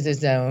is a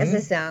zone. Is a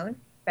zone.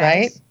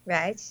 Right?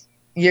 Right.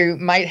 You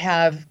might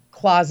have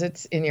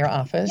closets in your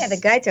office. Yeah, the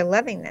guides are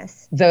loving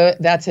this.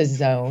 That's a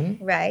zone.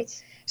 Right.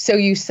 So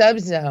you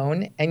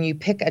subzone and you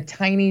pick a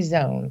tiny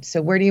zone.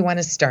 So where do you want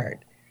to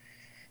start?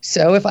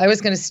 So if I was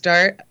going to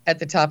start at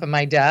the top of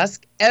my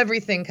desk,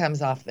 everything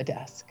comes off the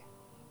desk.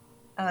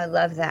 Oh, I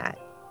love that.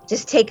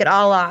 Just take it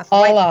all off.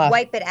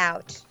 Wipe it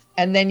out.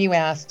 And then you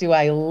ask, do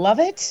I love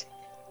it?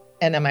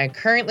 And am I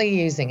currently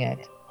using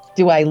it?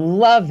 Do I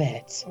love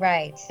it?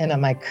 Right. And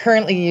am I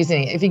currently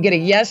using it? If you get a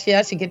yes,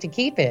 yes, you get to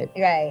keep it.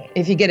 Right.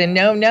 If you get a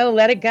no, no,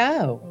 let it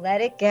go.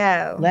 Let it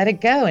go. Let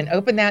it go and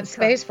open that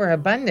space for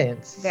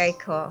abundance. Very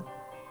cool.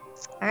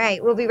 All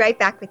right, we'll be right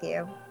back with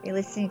you. You're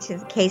listening to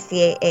the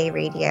KCAA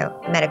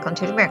Radio Medical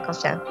Intuitive Miracle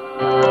Show.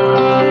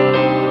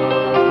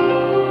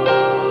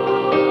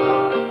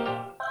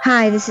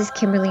 Hi, this is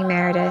Kimberly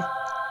Meredith.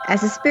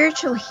 As a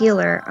spiritual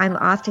healer, I'm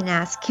often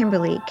asked,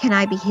 Kimberly, can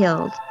I be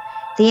healed?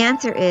 The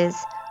answer is,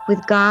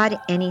 with God,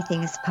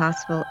 anything is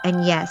possible.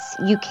 And yes,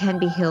 you can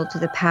be healed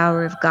through the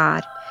power of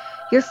God.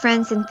 Your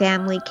friends and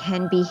family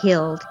can be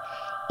healed.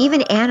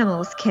 Even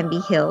animals can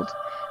be healed.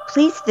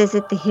 Please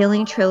visit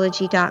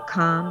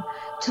thehealingtrilogy.com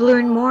to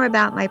learn more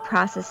about my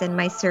process and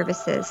my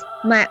services.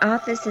 My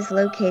office is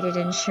located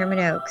in Sherman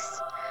Oaks.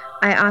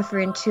 I offer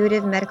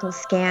intuitive medical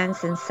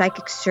scans and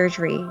psychic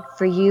surgery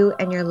for you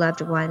and your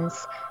loved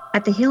ones.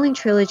 At the Healing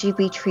Trilogy,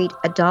 we treat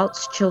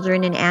adults,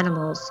 children, and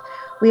animals.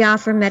 We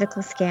offer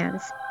medical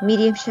scans,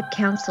 mediumship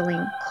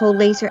counseling, cold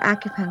laser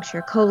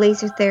acupuncture, cold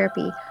laser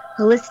therapy,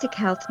 holistic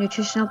health,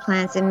 nutritional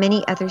plans, and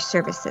many other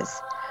services.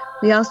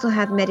 We also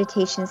have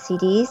meditation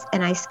CDs,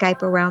 and I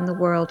Skype around the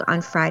world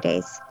on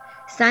Fridays.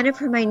 Sign up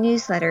for my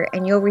newsletter,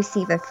 and you'll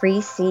receive a free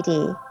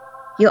CD.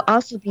 You'll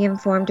also be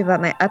informed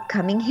about my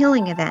upcoming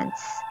healing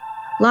events.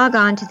 Log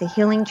on to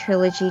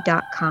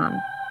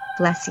thehealingtrilogy.com.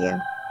 Bless you.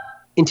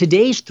 In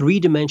today's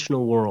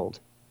three-dimensional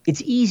world,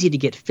 it's easy to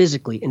get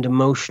physically and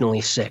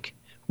emotionally sick.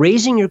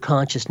 Raising your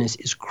consciousness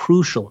is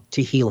crucial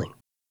to healing.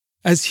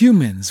 As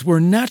humans, we're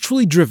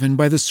naturally driven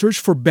by the search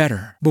for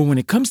better. But when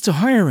it comes to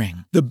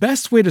hiring, the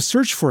best way to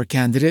search for a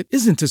candidate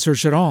isn't to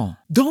search at all.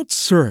 Don't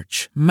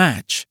search,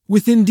 match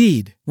with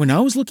Indeed. When I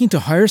was looking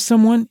to hire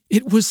someone,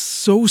 it was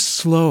so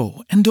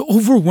slow and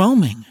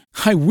overwhelming.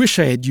 I wish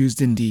I had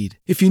used Indeed.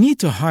 If you need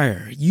to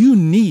hire, you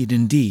need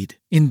Indeed.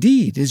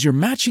 Indeed is your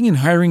matching and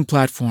hiring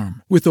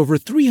platform with over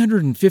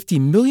 350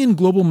 million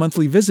global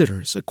monthly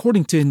visitors,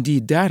 according to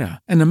Indeed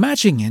data, and a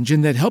matching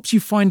engine that helps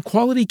you find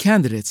quality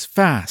candidates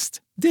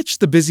fast. Ditch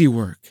the busy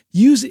work.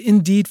 Use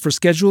Indeed for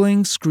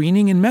scheduling,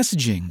 screening, and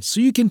messaging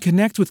so you can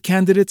connect with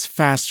candidates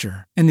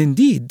faster. And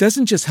Indeed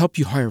doesn't just help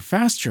you hire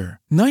faster.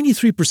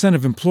 93%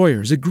 of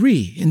employers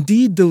agree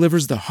Indeed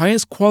delivers the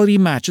highest quality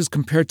matches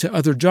compared to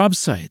other job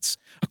sites,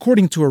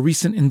 according to a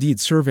recent Indeed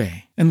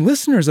survey. And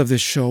listeners of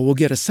this show will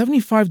get a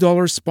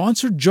 $75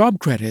 sponsored job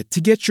credit to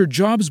get your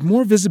jobs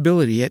more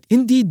visibility at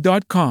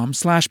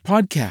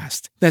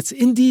Indeed.com/podcast. That's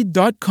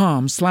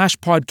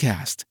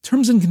Indeed.com/podcast.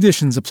 Terms and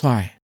conditions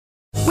apply.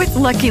 With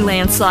Lucky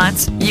Land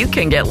Slots, you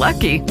can get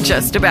lucky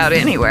just about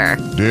anywhere.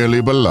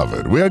 Dearly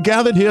beloved, we are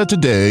gathered here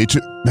today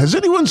to... Has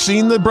anyone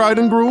seen the bride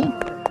and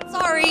groom?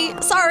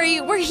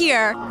 Sorry, we're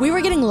here. We were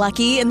getting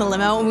lucky in the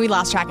limo and we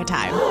lost track of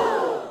time.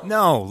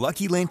 No,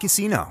 Lucky Land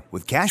Casino,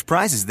 with cash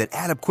prizes that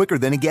add up quicker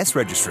than a guest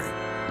registry.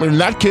 In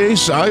that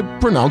case, I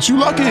pronounce you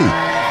lucky.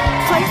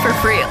 Play for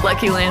free at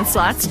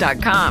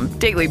LuckyLandSlots.com.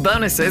 Daily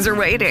bonuses are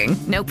waiting.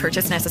 No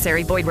purchase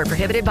necessary. Void where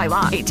prohibited by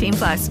law.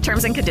 18+.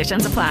 Terms and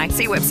conditions apply.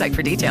 See website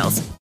for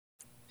details.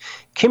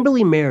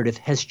 Kimberly Meredith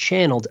has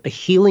channeled a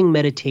healing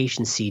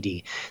meditation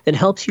CD that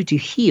helps you to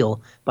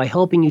heal by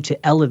helping you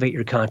to elevate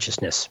your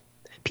consciousness.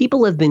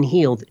 People have been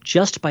healed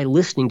just by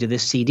listening to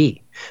this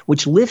CD,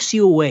 which lifts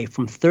you away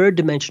from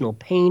third-dimensional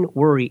pain,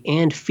 worry,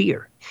 and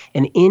fear,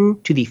 and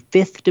into the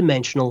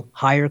fifth-dimensional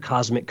higher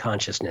cosmic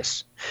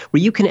consciousness,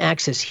 where you can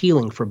access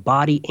healing for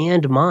body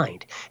and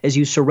mind as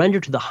you surrender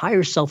to the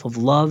higher self of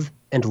love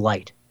and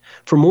light.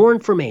 For more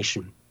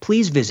information,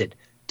 please visit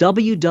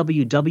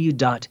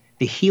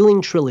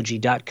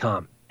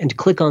www.thehealingtrilogy.com and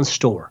click on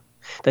Store.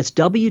 That's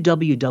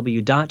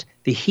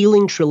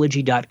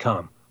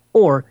www.thehealingtrilogy.com,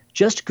 or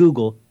just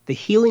Google The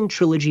Healing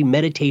Trilogy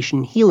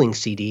Meditation Healing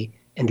CD,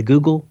 and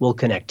Google will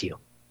connect you.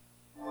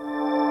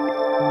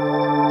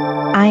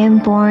 I am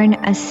born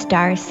a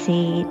star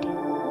seed,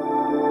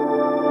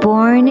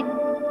 born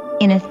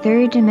in a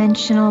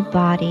third-dimensional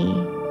body.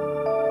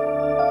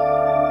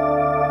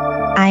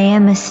 I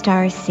am a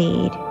star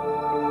seed,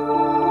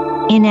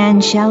 an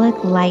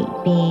angelic light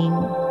being.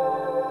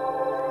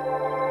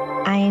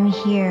 I am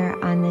here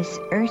on this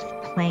earth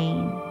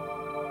plane.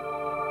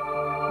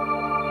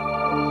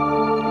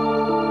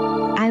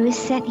 I was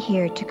sent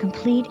here to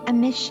complete a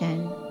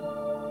mission.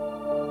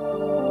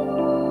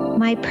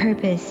 My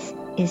purpose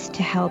is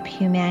to help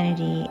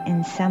humanity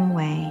in some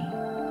way.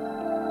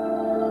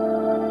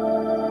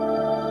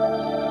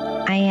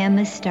 I am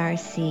a star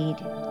seed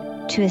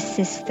to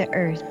assist the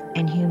earth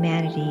and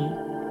humanity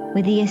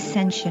with the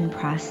ascension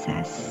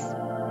process.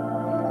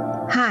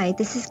 Hi,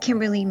 this is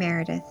Kimberly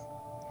Meredith.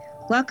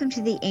 Welcome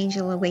to the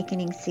Angel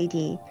Awakening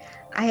CD.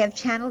 I have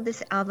channeled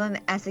this album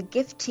as a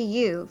gift to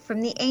you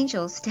from the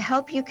angels to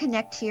help you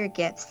connect to your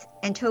gifts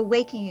and to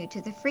awaken you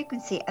to the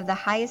frequency of the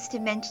highest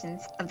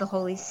dimensions of the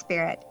Holy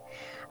Spirit.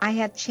 I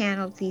have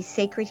channeled these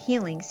sacred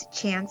healings,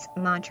 chants,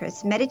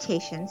 mantras,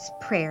 meditations,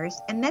 prayers,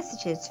 and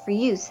messages for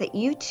you so that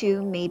you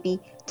too may be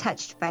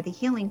touched by the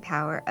healing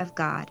power of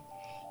God.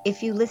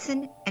 If you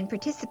listen and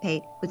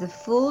participate with a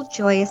full,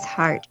 joyous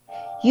heart,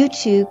 you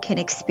too can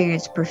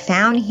experience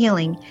profound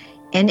healing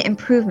and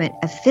improvement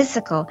of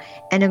physical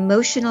and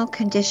emotional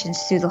conditions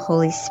through the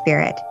Holy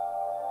Spirit.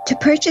 To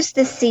purchase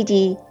this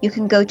CD, you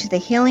can go to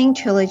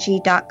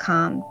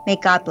thehealingtrilogy.com. May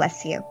God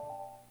bless you.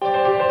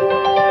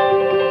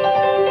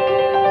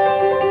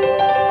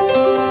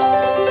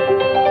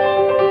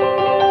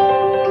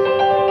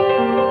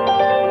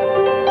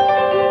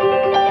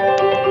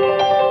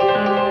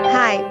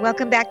 Hi,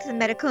 welcome back to the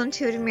Medical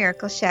Intuitive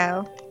Miracle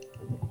Show.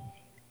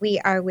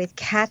 We are with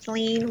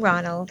Kathleen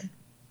Ronald.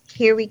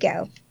 Here we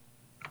go.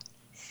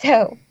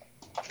 So,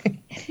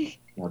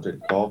 want to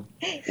call?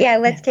 Yeah,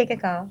 let's take a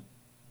call.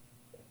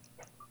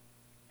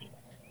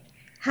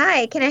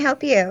 Hi, can I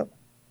help you?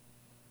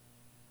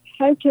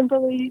 Hi,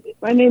 Kimberly.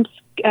 My name's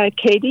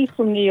Katie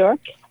from New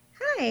York.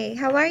 Hi,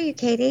 how are you,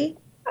 Katie?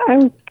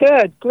 I'm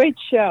good. Great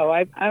show.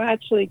 I'm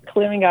actually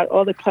clearing out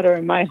all the clutter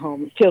in my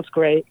home. It feels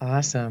great.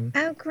 Awesome.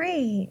 Oh,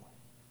 great.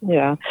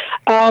 Yeah.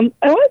 I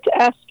wanted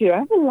to ask you, I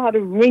have a lot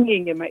of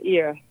ringing in my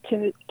ear,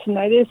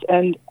 tinnitus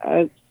and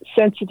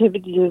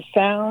sensitivity to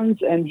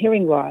sounds and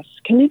hearing loss.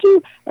 Can you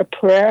do a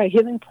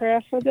healing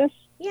prayer for this?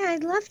 Yeah,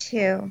 I'd love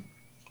to.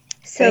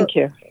 So Thank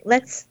you.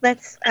 Let's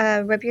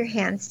rub your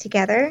hands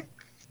together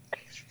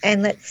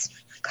and let's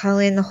call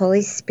in the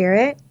Holy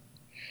Spirit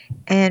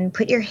and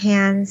put your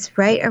hands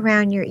right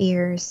around your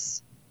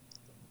ears.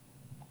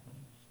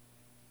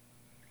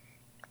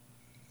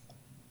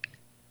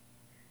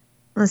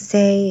 We'll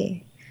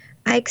say,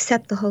 I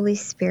accept the Holy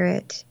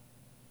Spirit.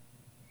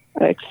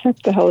 I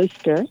accept the Holy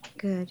Spirit.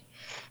 Good.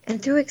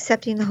 And through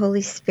accepting the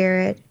Holy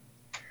Spirit,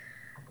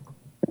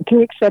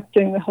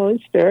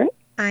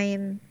 I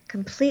am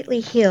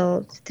completely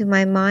healed through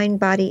my mind,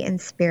 body, and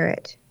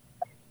spirit.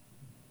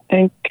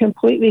 And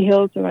completely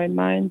healed through my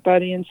mind,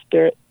 body, and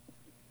spirit.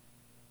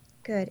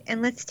 Good.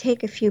 And let's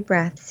take a few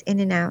breaths in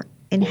and out.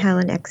 Inhale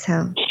and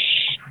exhale.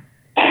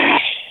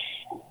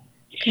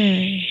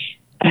 Good.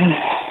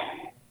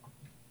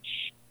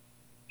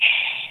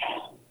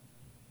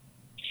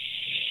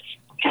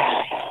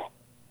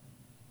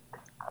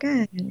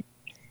 Good.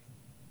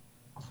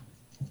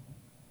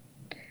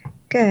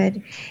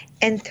 Good.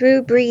 And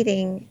through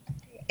breathing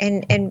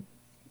and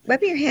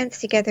rub your hands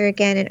together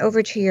again and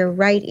over to your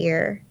right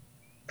ear,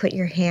 put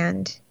your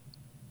hand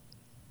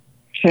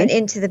and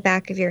into the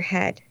back of your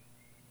head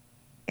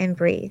and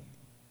breathe.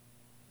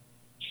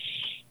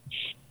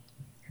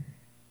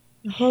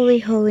 Holy,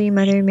 Holy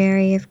Mother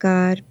Mary of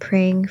God,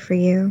 praying for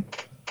you.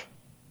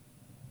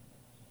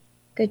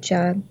 Good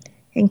job.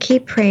 And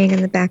keep praying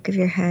in the back of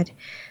your head.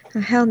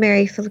 Hail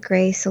Mary, full of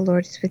grace, the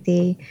Lord is with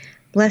thee.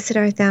 Blessed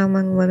art thou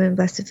among women,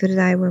 blessed the fruit of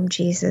thy womb,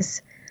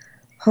 Jesus.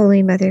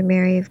 Holy Mother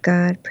Mary of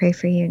God, pray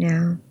for you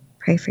now.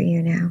 Pray for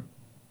you now.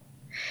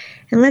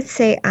 And let's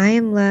say, I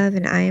am love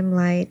and I am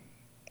light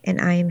and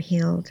I am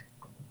healed.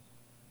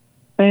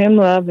 I am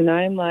love and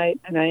I am light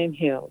and I am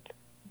healed.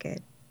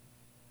 Good.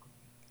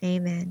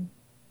 Amen.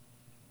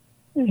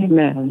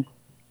 Amen.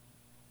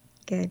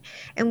 Good.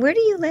 And where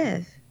do you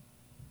live?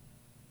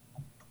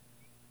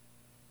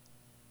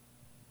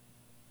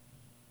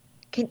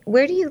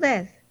 Where do you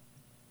live?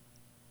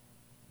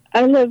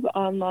 I live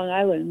on Long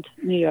Island,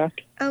 New York.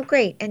 Oh,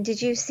 great. And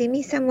did you see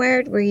me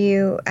somewhere? Were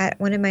you at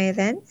one of my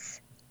events?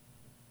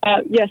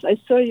 Yes, I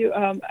saw you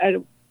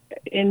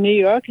in New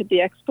York at the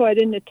expo. I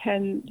didn't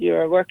attend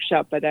your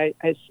workshop, but I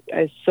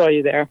saw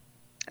you there.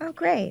 Oh,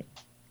 great.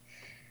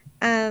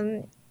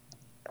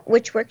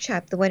 Which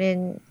workshop? The one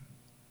in...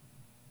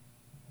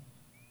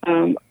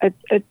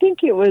 I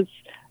think it was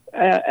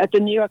at the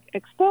New York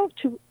Expo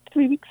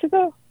 3 weeks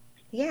ago.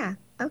 Yeah.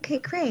 Okay,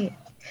 great.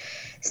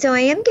 So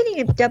I am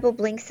getting a double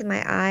blinks in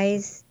my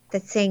eyes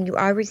that's saying you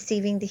are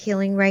receiving the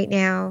healing right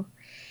now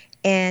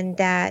and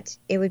that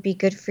it would be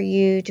good for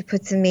you to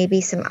put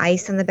maybe some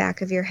ice on the back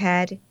of your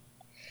head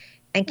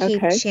and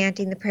keep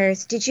chanting the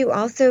prayers. Did you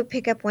also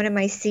pick up one of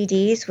my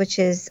CDs, which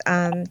is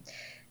the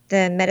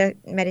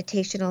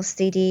meditational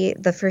CD,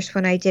 the first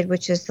one I did,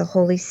 which is the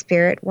Holy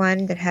Spirit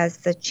one that has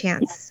the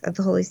chants of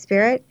the Holy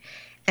Spirit?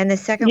 And the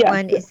second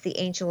one is the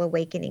Angel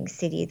Awakening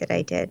CD that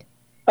I did.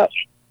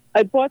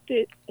 I bought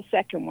the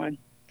second one.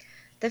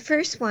 The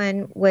first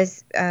one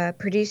was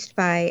produced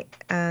by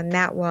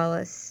Matt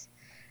Wallace.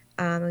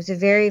 It was a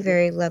very,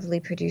 very lovely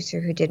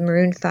producer who did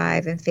Maroon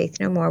 5 and Faith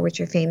No More,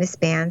 which are famous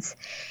bands.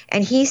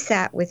 And he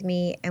sat with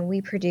me and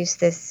we produced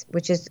this,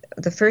 which is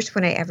the first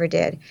one I ever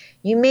did.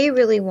 You may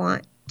really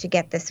want to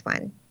get this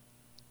one.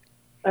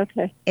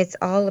 Okay. It's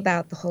all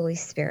about the Holy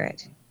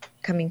Spirit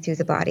coming through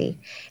the body.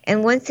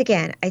 And once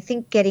again, I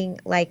think getting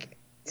like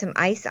some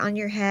ice on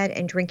your head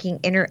and drinking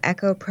Inner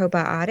Echo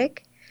Probiotic,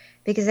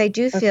 because I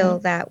do feel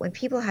that when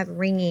people have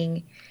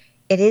ringing,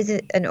 it is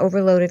an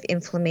overload of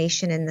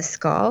inflammation in the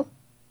skull.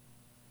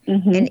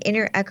 And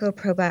Inner Echo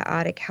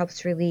Probiotic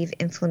helps relieve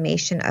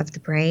inflammation of the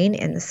brain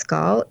and the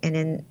skull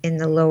and in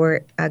the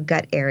lower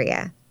gut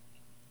area.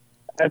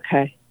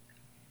 Okay.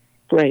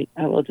 Great.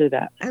 I will do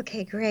that.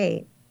 Okay,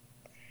 great.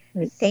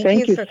 Great.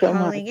 Thank you for so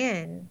calling much.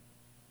 in.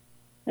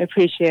 I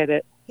appreciate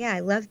it. Yeah,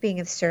 I love being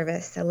of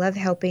service. I love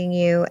helping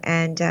you,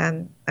 and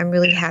I'm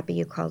really happy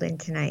you called in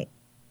tonight.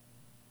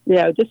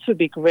 Yeah, this would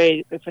be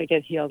great if I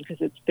get healed,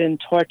 because it's been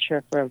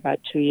torture for about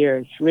 2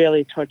 years,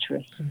 really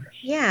torturous.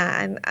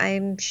 Yeah,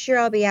 I'm sure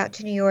I'll be out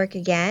to New York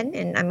again,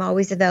 and I'm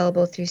always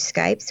available through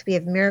Skypes. We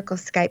have Miracle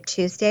Skype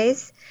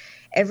Tuesdays.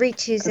 Every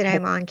Tuesday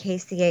I'm on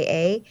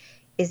KCAA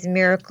is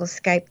Miracle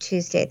Skype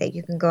Tuesday that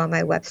you can go on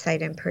my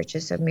website and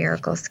purchase a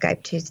Miracle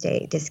Skype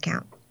Tuesday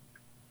discount.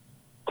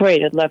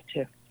 Great, I'd love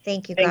to.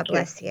 Thank you. Thank God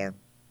bless you.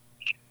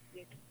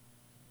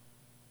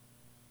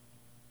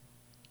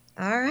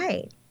 All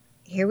right.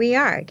 Here we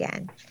are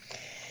again.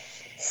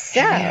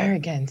 So, Here we are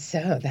again.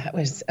 So that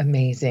was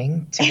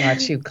amazing to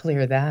watch you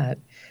clear that.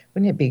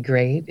 Wouldn't it be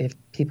great if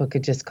people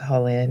could just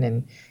call in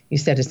and you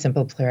said a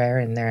simple prayer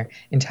and their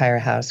entire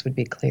house would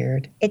be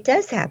cleared? It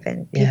does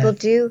happen. Yeah. People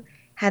do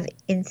have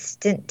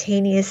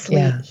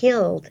instantaneously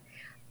healed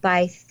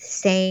by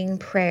saying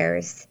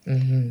prayers.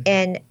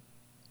 And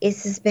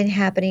this has been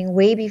happening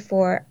way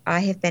before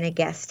I have been a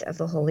guest of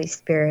the Holy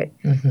Spirit,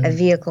 a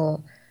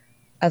vehicle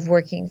of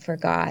working for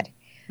God.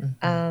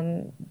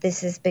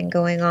 This has been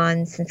going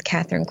on since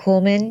Catherine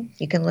Kuhlman.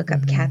 You can look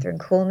up Catherine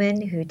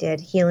Kuhlman, who did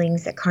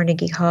healings at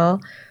Carnegie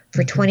Hall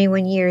for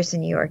 21 years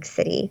in New York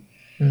City.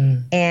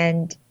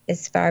 And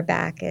as far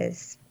back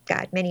as,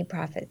 God, many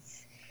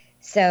prophets.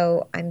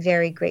 So I'm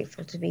very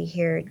grateful to be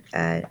here,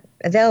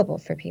 available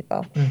for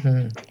people.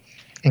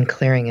 And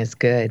clearing is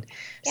good.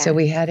 Yeah. So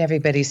we had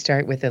everybody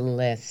start with a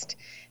list,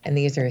 and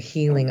these are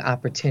healing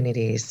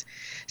opportunities.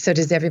 So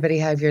does everybody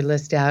have your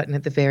list out? And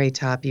at the very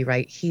top, you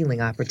write healing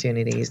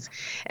opportunities.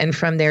 And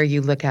from there,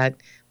 you look at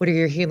what are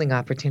your healing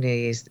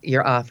opportunities?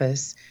 Your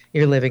office,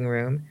 your living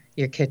room,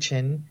 your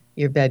kitchen,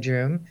 your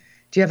bedroom.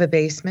 Do you have a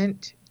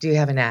basement? Do you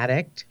have an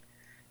attic?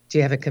 Do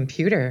you have a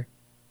computer?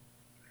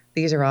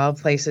 These are all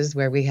places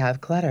where we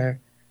have clutter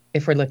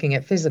if we're looking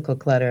at physical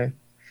clutter.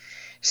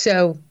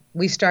 So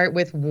we start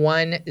with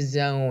one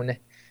zone,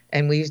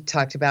 and we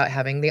talked about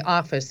having the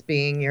office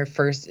being your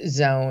first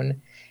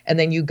zone. And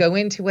then you go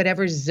into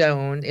whatever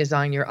zone is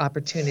on your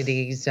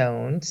opportunity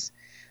zones.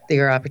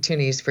 There are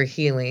opportunities for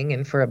healing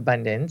and for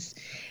abundance.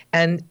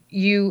 And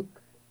you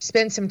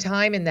spend some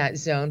time in that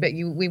zone, but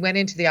we went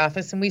into the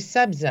office and we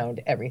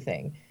subzoned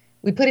everything.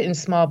 We put it in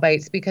small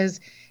bites because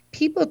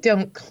people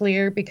don't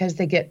clear because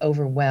they get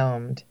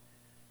overwhelmed.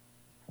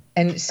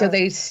 And so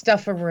they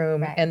stuff a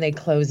room and they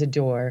close a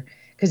door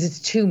because it's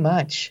too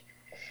much.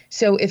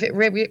 So if it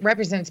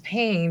represents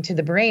pain to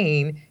the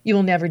brain, you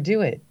will never do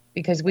it,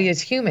 because we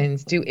as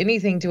humans do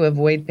anything to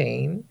avoid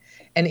pain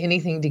and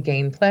anything to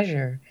gain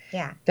pleasure.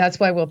 Yeah. That's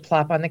why we'll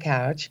plop on the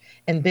couch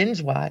and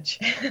binge watch,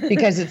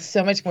 because it's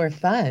so much more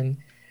fun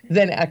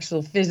than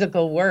actual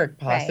physical work,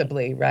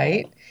 possibly,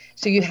 right?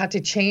 So you have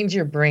to change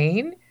your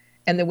brain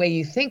and the way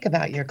you think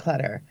about your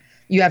clutter.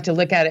 You have to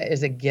look at it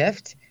as a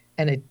gift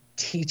and a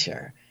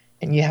teacher.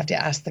 And you have to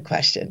ask the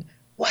question,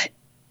 what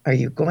are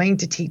you going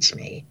to teach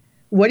me?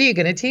 What are you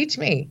going to teach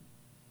me?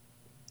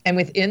 And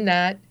within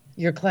that,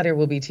 your clutter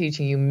will be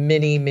teaching you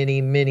many,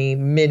 many, many,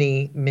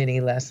 many, many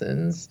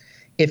lessons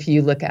if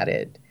you look at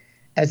it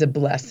as a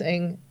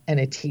blessing and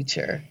a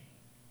teacher.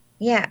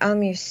 Yeah,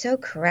 you're so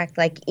correct.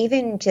 Like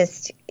even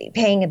just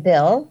paying a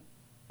bill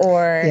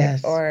or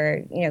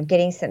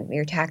getting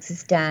your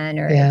taxes done,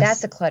 or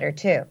that's a clutter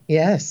too.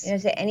 Yes.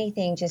 Is it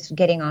anything just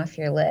getting off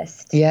your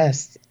list?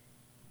 Yes.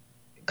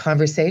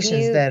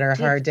 Conversations that are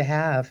hard to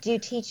have. Do you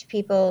teach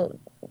people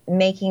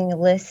making a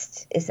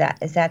list? Is that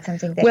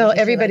something that? Well,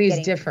 everybody's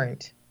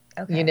different.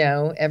 Okay. You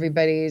know,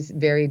 everybody's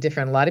very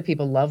different. A lot of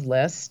people love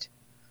lists.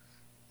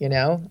 You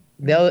know,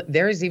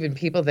 there's even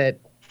people that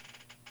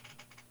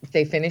if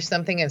they finish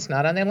something and it's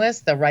not on their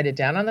list, they'll write it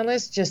down on the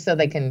list just so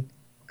they can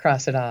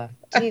cross it off.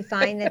 Do you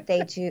find that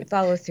they do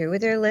follow through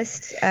with their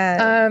list?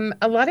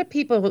 A lot of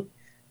people,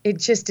 it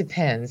just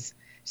depends.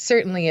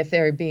 Certainly if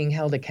they're being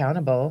held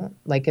accountable,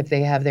 like if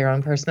they have their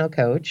own personal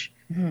coach,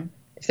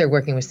 if they're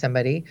working with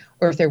somebody,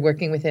 or if they're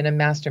working within a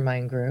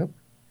mastermind group,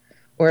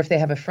 or if they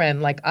have a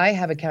friend. Like I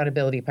have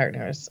accountability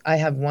partners. I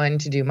have one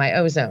to do my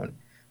ozone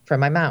for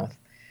my mouth.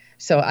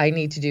 So I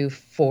need to do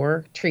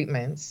 4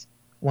 treatments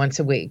once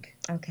a week.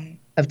 Okay.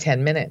 Of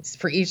 10 minutes.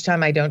 For each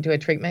time I don't do a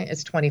treatment,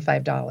 it's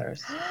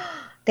 $25.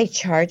 They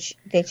charge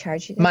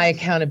you? My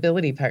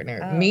accountability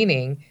partner,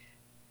 meaning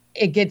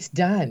it gets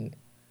done.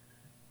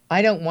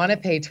 I don't want to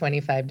pay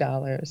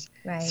 $25.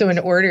 Right. So in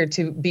order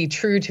to be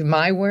true to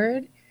my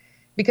word,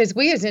 because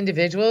we as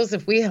individuals,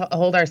 if we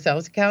hold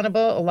ourselves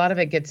accountable, a lot of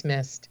it gets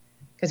missed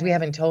because we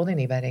haven't told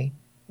anybody.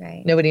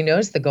 Right. Nobody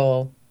knows the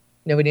goal.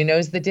 Nobody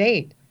knows the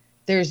date.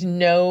 There's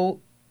no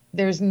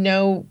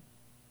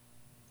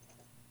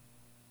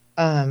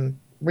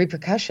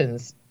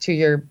repercussions to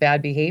your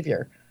bad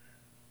behavior.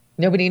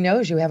 Nobody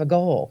knows you have a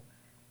goal.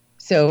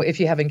 So if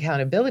you have an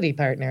accountability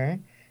partner,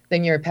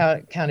 then your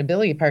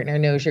accountability partner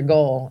knows your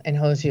goal and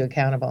holds you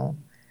accountable.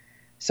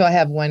 So I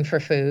have one for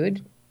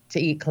food, to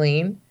eat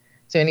clean.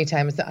 So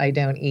anytime I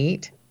don't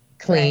eat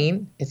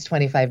clean, it's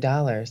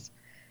 $25.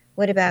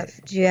 What about,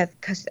 do you have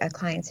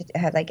clients that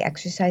have like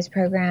exercise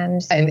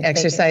programs? And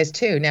exercise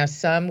too. Now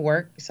some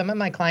of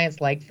my clients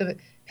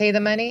pay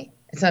the money,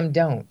 some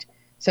don't.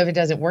 So if it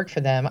doesn't work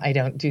for them, I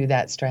don't do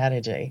that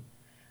strategy.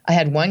 I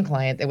had one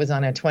client that was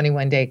on a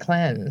 21-day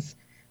cleanse.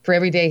 For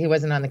every day he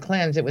wasn't on the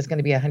cleanse, it was going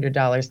to be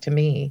 $100 to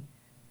me.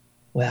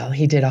 Well,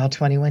 he did all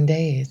 21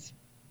 days.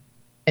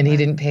 And he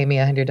didn't pay me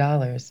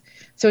 $100.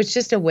 So it's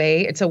just a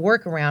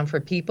workaround for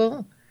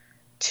people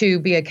to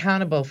be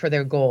accountable for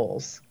their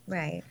goals.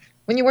 Right.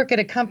 When you work at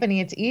a company,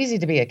 it's easy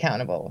to be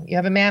accountable. You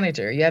have a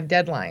manager, you have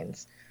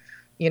deadlines,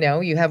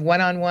 you have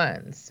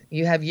one-on-ones,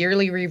 you have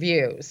yearly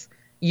reviews.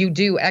 You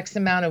do X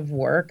amount of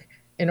work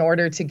in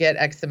order to get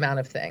X amount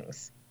of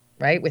things,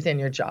 right, within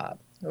your job.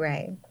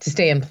 Right. To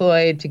stay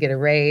employed, to get a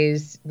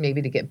raise,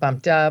 maybe to get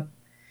bumped up.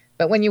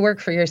 But when you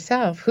work for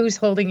yourself, who's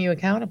holding you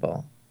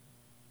accountable?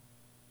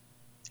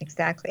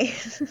 Exactly.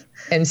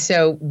 And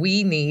so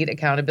we need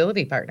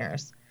accountability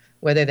partners,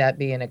 whether that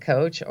be in a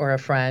coach or a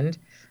friend,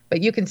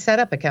 but you can set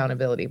up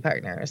accountability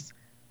partners.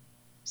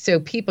 So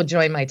people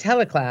join my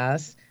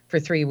teleclass for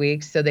 3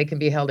 weeks so they can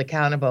be held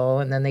accountable,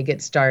 and then they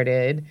get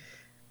started,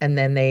 and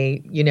then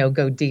they,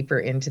 go deeper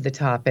into the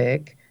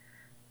topic,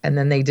 and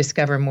then they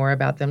discover more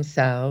about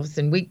themselves.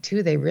 And week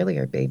 2, they really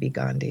are baby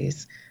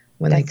Gandhis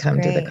when they come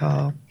to the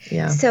call.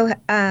 Yeah. So,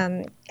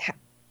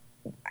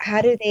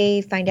 how do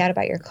they find out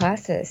about your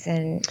classes,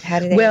 and how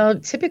do they? Well,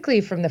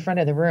 typically from the front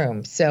of the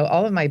room. So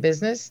all of my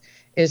business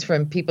is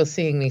from people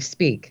seeing me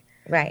speak.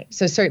 Right.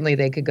 So certainly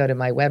they could go to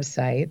my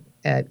website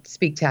at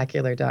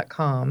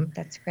speaktacular.com.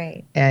 That's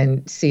great.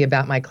 And see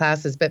about my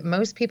classes. But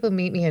most people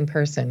meet me in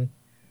person.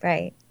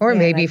 Right. Or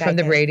maybe from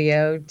the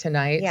radio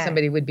tonight,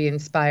 somebody would be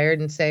inspired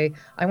and say,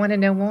 I want to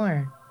know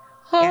more.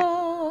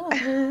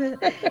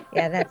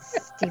 Yeah,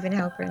 that's Stephen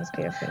Halpern's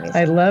beautiful music.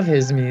 I love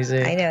his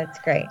music. I know, it's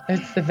great.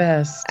 It's the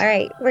best. All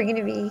right,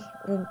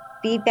 we'll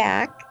be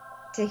back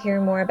to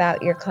hear more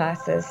about your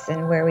classes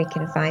and where we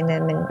can find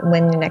them and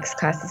when the next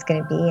class is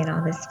going to be and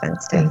all this fun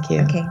stuff. Thank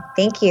you. Okay,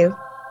 thank you.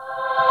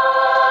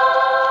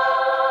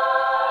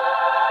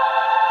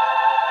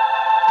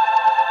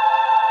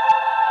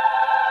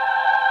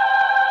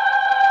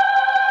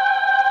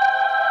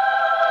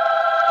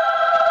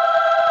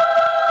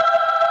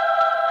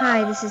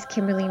 Hi, this is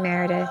Kimberly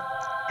Meredith.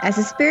 As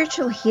a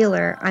spiritual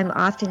healer, I'm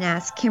often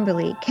asked,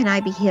 Kimberly, can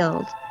I be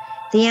healed?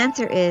 The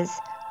answer is,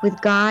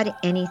 with God,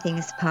 anything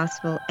is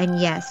possible. And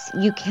yes,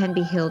 you can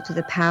be healed through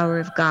the power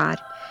of God.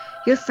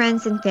 Your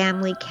friends and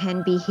family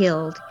can be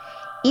healed.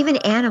 Even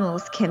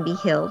animals can be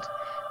healed.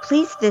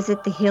 Please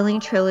visit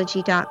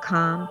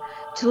thehealingtrilogy.com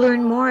to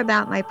learn more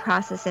about my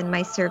process and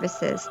my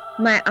services.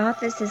 My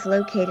office is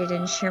located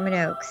in Sherman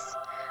Oaks.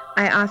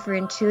 I offer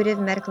intuitive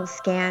medical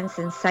scans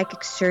and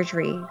psychic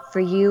surgery for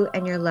you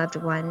and your loved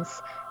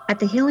ones. At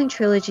the Healing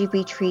Trilogy,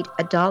 we treat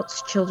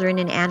adults, children,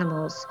 and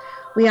animals.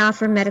 We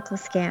offer medical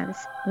scans,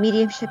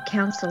 mediumship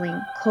counseling,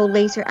 cold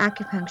laser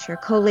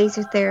acupuncture, cold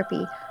laser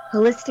therapy,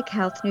 holistic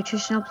health,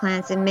 nutritional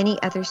plans, and many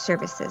other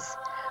services.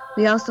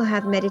 We also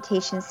have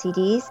meditation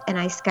CDs, and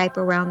I Skype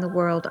around the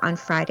world on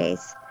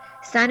Fridays.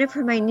 Sign up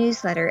for my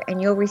newsletter, and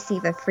you'll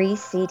receive a free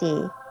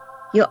CD.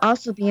 You'll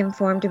also be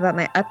informed about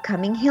my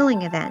upcoming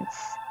healing events.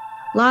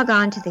 Log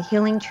on to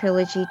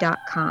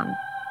thehealingtrilogy.com.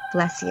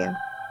 Bless you.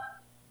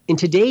 In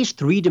today's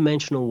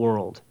three-dimensional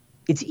world,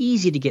 it's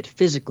easy to get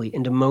physically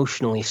and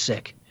emotionally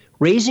sick.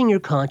 Raising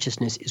your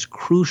consciousness is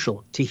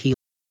crucial to healing.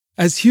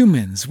 As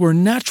humans, we're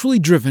naturally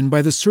driven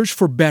by the search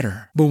for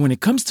better. But when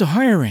it comes to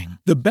hiring,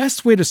 the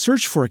best way to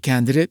search for a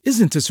candidate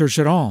isn't to search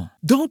at all.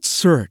 Don't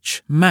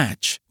search,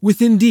 match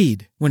with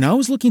Indeed. When I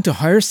was looking to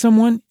hire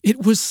someone,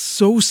 it was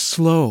so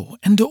slow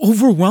and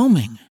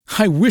overwhelming.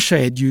 I wish I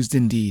had used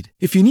Indeed.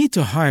 If you need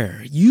to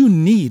hire, you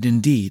need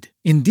Indeed.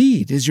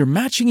 Indeed is your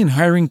matching and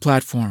hiring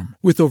platform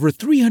with over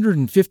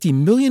 350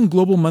 million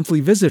global monthly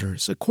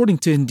visitors, according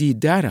to Indeed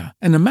data,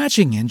 and a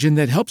matching engine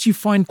that helps you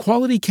find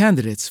quality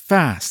candidates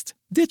fast.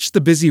 Ditch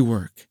the busy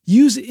work.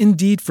 Use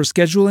Indeed for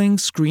scheduling,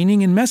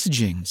 screening, and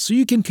messaging so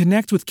you can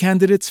connect with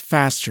candidates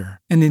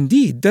faster. And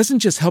Indeed doesn't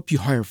just help you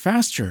hire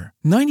faster.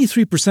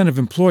 93% of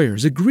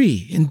employers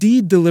agree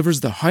Indeed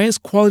delivers the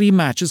highest quality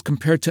matches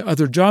compared to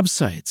other job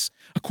sites,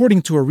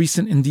 according to a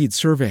recent Indeed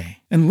survey.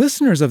 And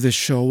listeners of this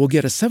show will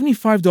get a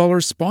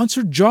 $75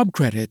 sponsored job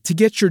credit to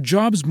get your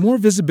jobs more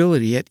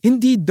visibility at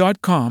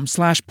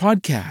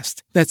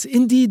Indeed.com/podcast. That's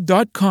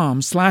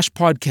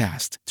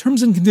Indeed.com/podcast.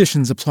 Terms and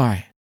conditions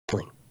apply.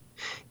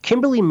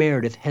 Kimberly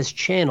Meredith has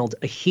channeled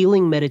a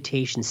healing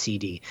meditation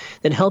CD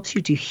that helps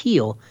you to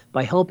heal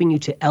by helping you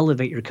to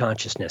elevate your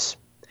consciousness.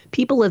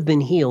 People have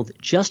been healed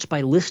just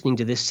by listening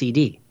to this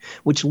CD,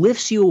 which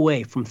lifts you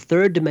away from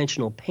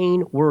third-dimensional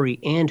pain, worry,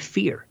 and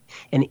fear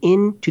and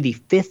into the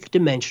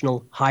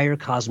fifth-dimensional higher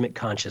cosmic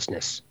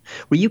consciousness,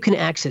 where you can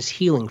access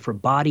healing for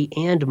body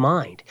and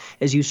mind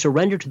as you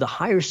surrender to the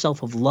higher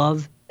self of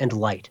love and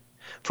light.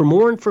 For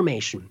more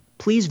information,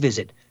 please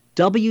visit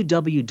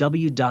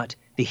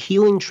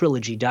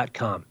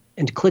www.thehealingtrilogy.com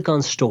and click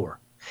on Store.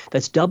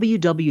 That's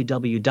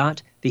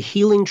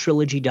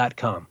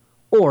www.thehealingtrilogy.com,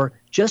 or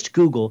just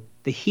Google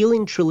The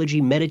Healing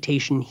Trilogy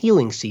Meditation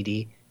Healing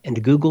CD,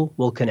 and Google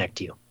will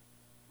connect you.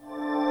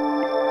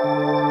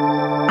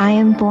 I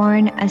am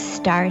born a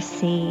star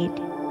seed,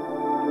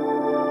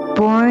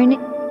 born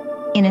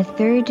in a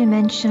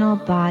third-dimensional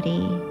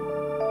body.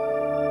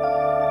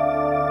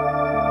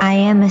 I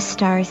am a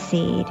star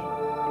seed,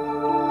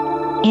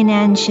 an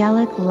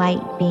angelic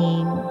light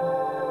being.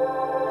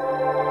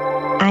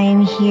 I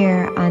am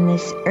here on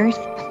this earth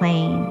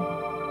plane.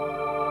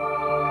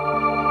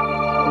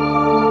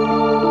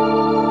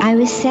 I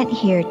was sent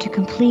here to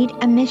complete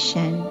a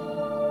mission.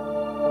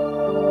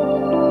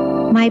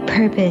 My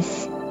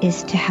purpose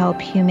is to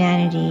help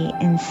humanity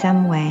in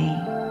some way.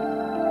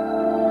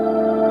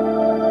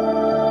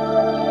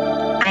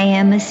 I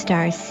am a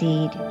star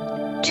seed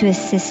to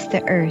assist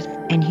the earth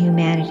and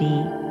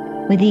humanity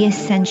with the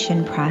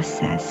ascension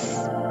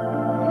process.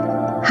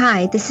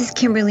 Hi, this is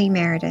Kimberly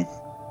Meredith.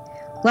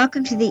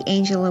 Welcome to the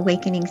Angel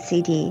Awakening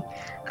CD.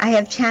 I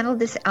have channeled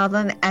this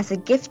album as a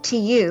gift to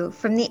you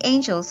from the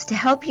angels to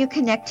help you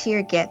connect to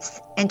your gifts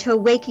and to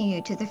awaken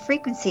you to the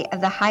frequency of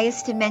the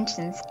highest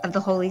dimensions of the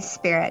Holy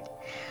Spirit.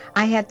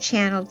 I have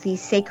channeled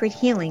these sacred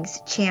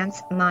healings,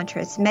 chants,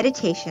 mantras,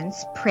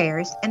 meditations,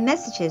 prayers, and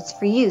messages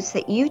for you so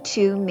that you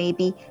too may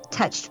be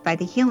touched by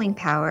the healing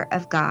power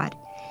of God.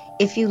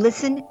 If you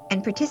listen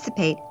and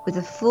participate with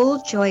a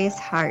full, joyous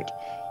heart,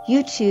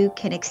 you too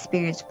can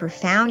experience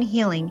profound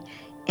healing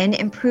and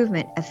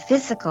improvement of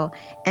physical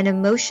and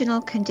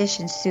emotional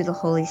conditions through the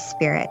Holy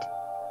Spirit.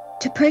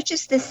 To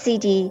purchase this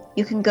CD,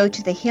 you can go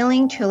to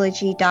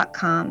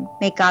thehealingtrilogy.com.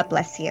 May God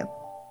bless you.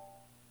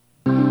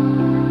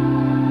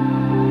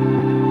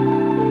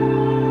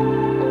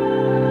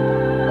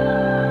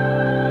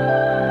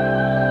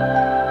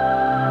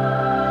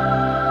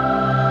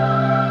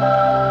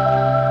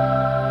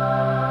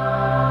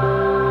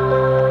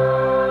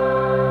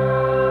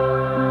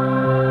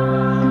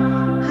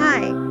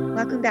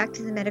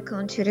 To the Medical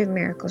Intuitive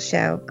Miracle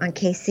Show on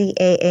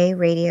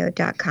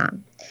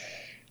KCAAradio.com.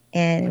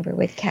 And we're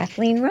with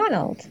Kathleen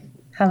Ronald.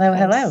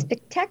 Hello.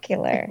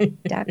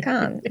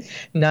 Spectacular.com.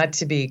 Not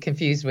to be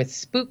confused with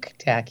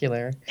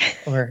spooktacular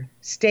or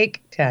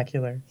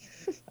steaktacular.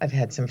 I've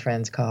had some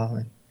friends call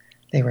and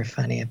they were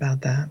funny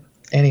about that.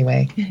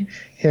 Anyway,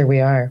 here we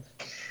are.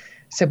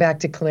 So back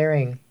to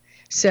clearing.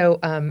 So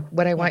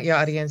what I want your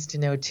audience to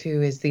know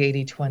too is the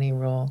 80-20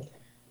 rule.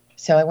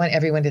 So I want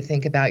everyone to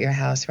think about your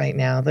house right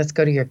now. Let's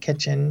go to your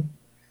kitchen.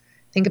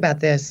 Think about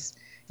this.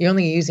 You're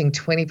only using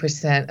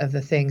 20% of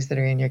the things that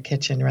are in your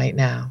kitchen right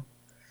now.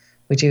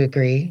 Would you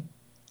agree?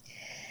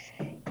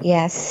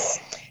 Yes.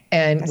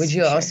 And would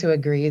you also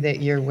agree that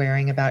you're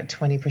wearing about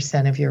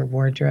 20% of your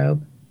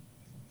wardrobe?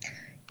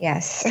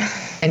 Yes.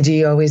 And do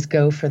you always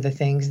go for the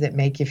things that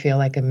make you feel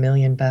like $1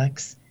 million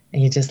and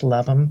you just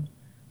love them?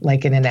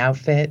 Like in an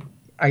outfit?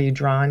 Are you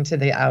drawn to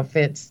the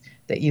outfits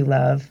that you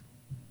love?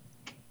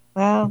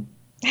 Well,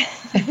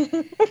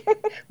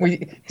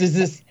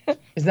 is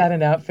that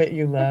an outfit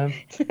you love?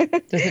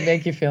 Does it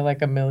make you feel like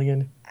 $1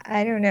 million?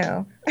 I don't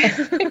know.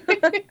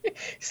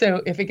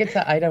 So if it gets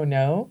a I don't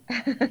know,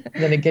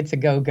 then it gets a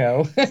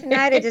go-go.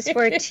 Tonight I just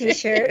wore a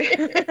t-shirt.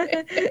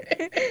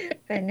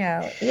 But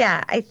no,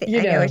 yeah, I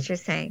know what you're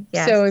saying.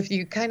 Yes. So if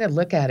you kind of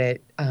look at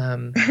it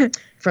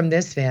from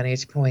this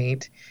vantage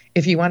point,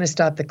 if you want to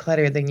stop the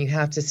clutter, then you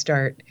have to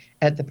start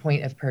at the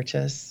point of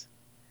purchase.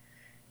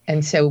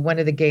 And so one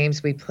of the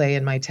games we play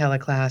in my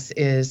teleclass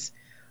is,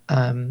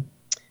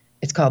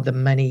 it's called the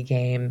money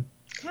game.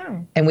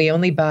 Oh. And we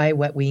only buy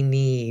what we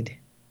need.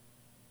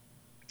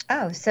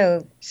 Oh,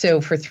 so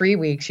for 3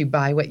 weeks, you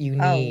buy what you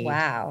need. Oh,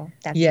 wow.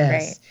 That's great.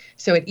 Yes.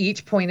 So at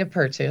each point of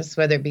purchase,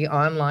 whether it be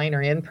online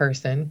or in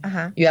person,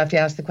 you have to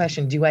ask the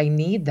question, do I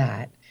need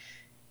that?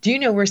 Do you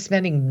know we're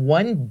spending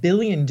 $1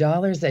 billion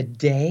a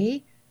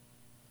day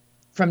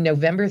from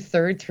November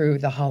 3rd through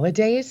the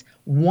holidays?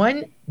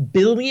 $1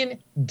 billion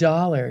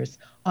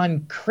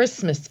on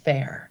Christmas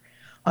fare,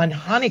 on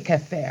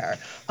Hanukkah fare,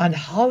 on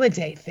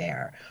holiday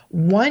fare.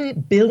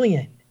 $1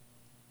 billion.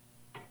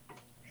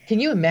 Can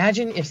you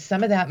imagine if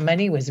some of that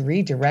money was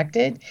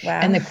redirected? Wow.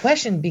 And the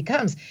question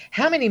becomes,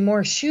 how many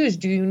more shoes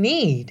do you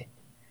need?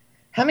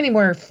 How many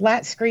more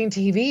flat screen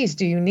TVs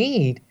do you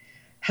need?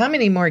 How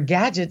many more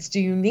gadgets do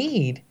you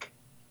need?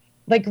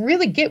 Like,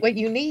 really get what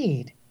you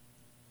need.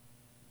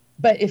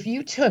 But if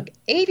you took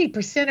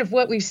 80% of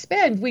what we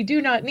spend, we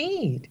do not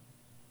need.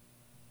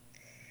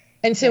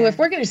 And so if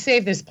we're going to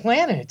save this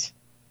planet,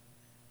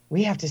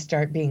 we have to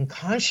start being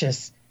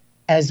conscious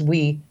as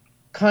we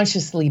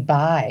consciously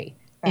buy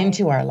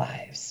into our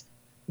lives.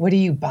 What are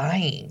you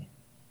buying?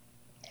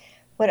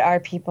 What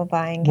are people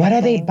buying? What are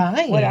they Kathleen?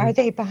 buying? What are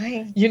they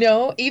buying? You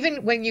know,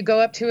 even when you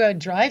go up to a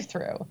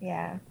drive-through,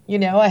 Yeah. you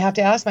know, I have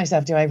to ask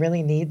myself, do I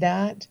really need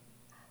that?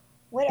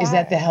 Is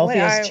that the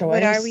healthiest choice?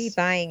 What are we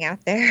buying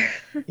out there?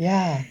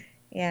 Yeah.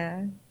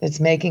 Yeah.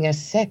 That's making us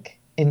sick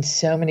in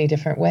so many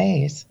different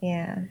ways.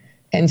 Yeah.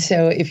 And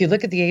so if you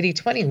look at the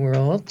 80-20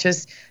 rule,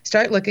 just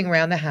start looking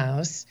around the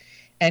house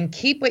and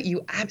keep what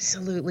you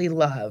absolutely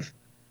love.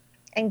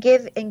 And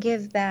give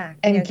back.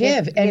 And you know,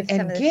 give.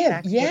 some of this Give.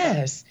 back to people.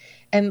 Yes.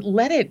 And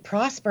let it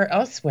prosper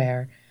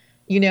elsewhere.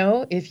 You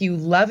know, if you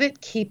love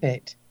it, keep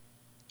it.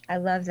 I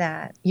love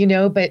that. You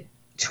know, but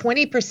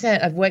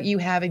 20% of what you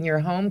have in your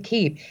home,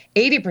 keep.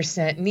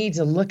 80% needs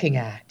a looking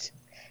at.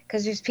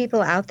 Because there's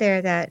people out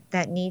there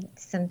that need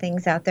some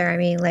things out there. I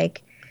mean,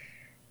 like,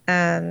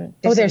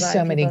 there's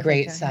so many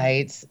great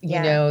sites. You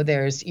Yeah. know,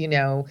 there's, you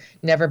know,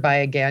 Never Buy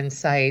Again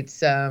sites.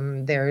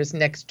 There's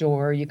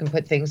Nextdoor. You can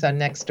put things on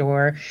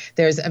Nextdoor.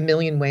 There's a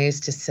million ways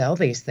to sell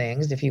these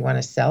things if you want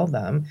to sell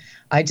them.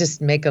 I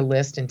just make a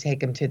list and take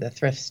them to the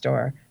thrift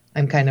store.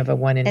 I'm kind of a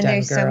one and done girl.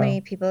 And there's so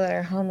many people that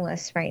are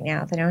homeless right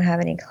now. They don't have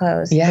any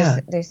clothes. Yeah.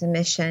 There's a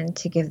mission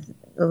to give.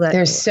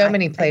 There's so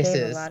many I gave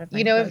places. a lot of my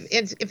You know,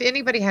 clothes. if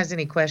anybody has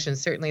any questions,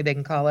 certainly they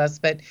can call us.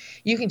 But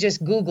you can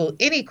just Google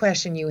any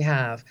question you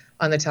have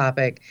on the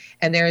topic,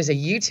 and there is a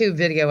YouTube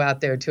video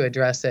out there to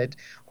address it,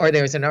 or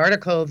there's an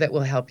article that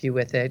will help you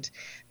with it.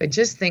 But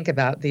just think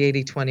about the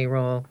 80-20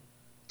 rule.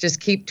 Just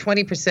keep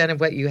 20% of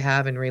what you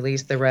have and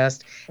release the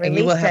rest, and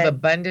you will Release have it.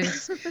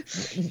 abundance.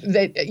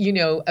 That, you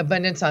know,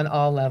 abundance on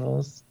all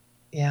levels.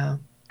 Yeah.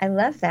 I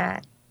love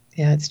that.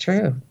 Yeah, it's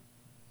true.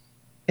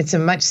 It's a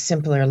much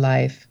simpler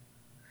life.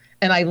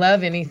 And I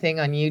love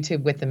anything on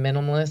YouTube with the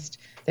minimalist.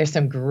 There's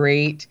some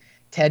great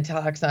TED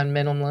Talks on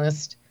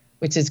minimalist,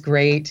 which is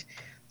great.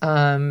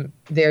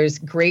 There's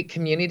great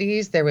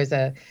communities. There was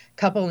a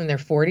couple in their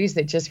 40s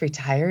that just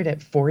retired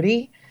at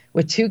 40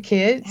 with 2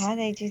 kids. How do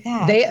they do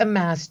that? They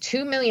amassed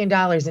 $2 million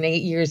in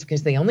 8 years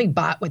because they only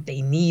bought what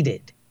they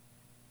needed.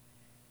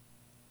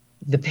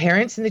 The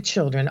parents and the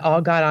children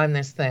all got on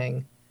this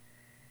thing.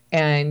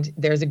 And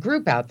there's a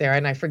group out there,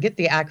 and I forget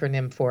the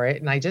acronym for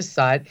it, and I just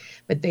saw it,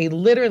 but they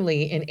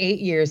literally in 8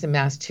 years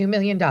amassed $2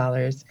 million,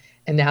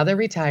 and now they're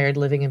retired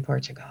living in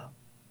Portugal.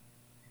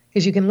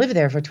 Because you can live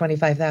there for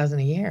 $25,000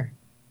 a year.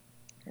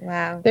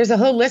 Wow. There's a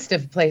whole list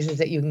of places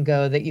that you can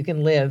go that you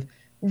can live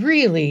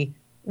really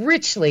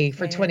richly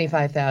for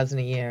 $25,000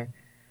 a year.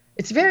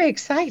 It's very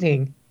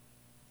exciting.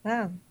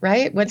 Wow.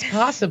 Right? What's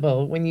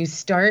possible when you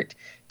start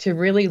to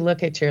really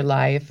look at your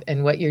life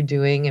and what you're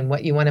doing and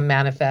what you want to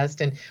manifest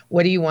and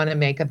what do you want to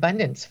make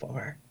abundance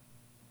for?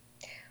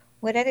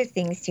 What other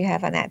things do you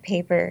have on that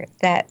paper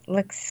that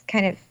looks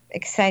kind of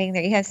exciting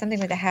there? You have something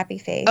with a happy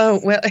face.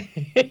 Oh, well,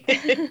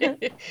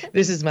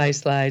 this is my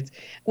slides.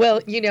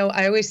 Well, you know,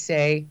 I always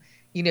say,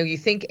 you know, you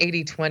think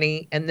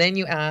 80-20 and then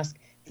you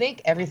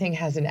think everything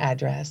has an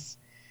address.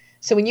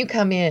 So when you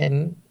come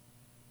in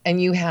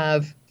and you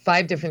have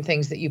 5 different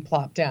things that you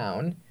plop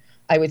down,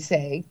 I would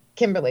say,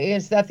 Kimberly,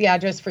 is that the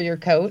address for your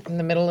coat in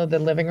the middle of the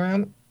living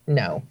room?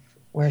 No.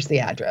 Where's the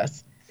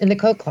address? In the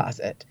coat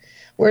closet.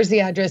 Where's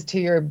the address to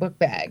your book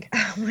bag?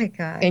 Oh my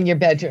God. In your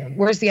bedroom.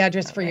 Where's the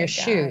address for your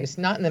shoes?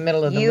 Not in the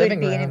middle of the living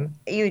room.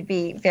 You would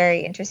be very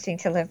interesting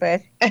to live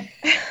with.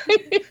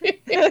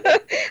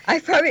 I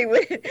probably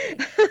would.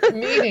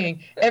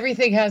 Meaning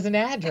everything has an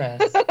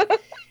address.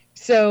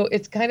 So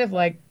it's kind of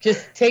like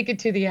just take it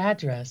to the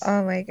address.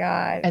 Oh my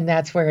God. And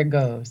that's where it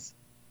goes.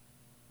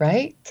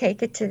 Right?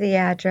 Take it to the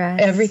address.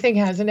 Everything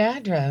has an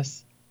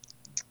address.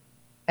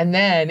 And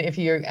then if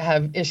you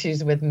have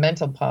issues with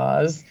mental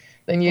pause,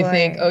 then you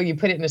think, oh, you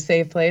put it in a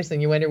safe place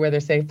and you wonder where the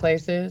safe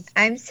place is.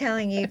 I'm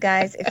telling you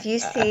guys, if you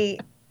see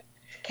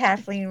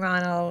Kathleen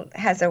Ronald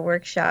has a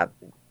workshop,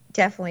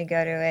 definitely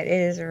go to it. It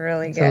is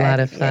really good. It's a lot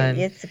of fun.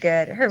 Yeah, it's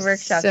good. Her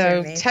workshops are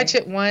amazing. So touch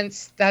it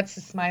once. That's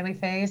the smiley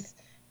face.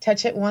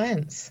 Touch it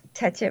once.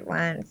 Touch it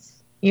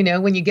once. You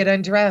know, when you get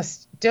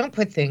undressed, don't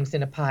put things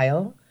in a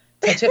pile.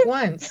 Touch it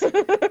once.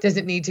 Does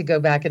it need to go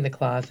back in the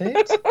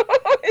closet?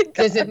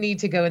 Does it need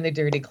to go in the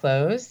dirty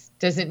clothes?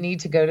 Does it need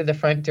to go to the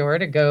front door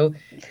to go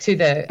to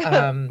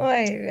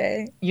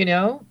the, you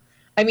know?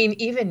 I mean,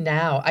 even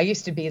now, I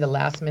used to be the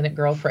last minute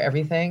girl for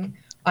everything.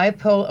 I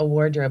pull a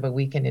wardrobe a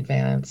week in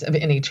advance of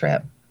any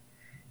trip.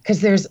 Because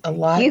there's a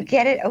lot. You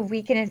get it a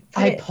week in advance.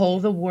 I pull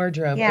the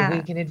wardrobe a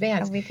week in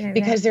advance.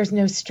 Because there's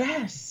no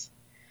stress.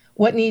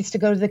 What needs to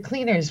go to the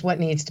cleaners? What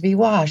needs to be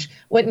washed?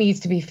 What needs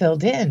to be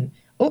filled in?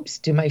 Oops,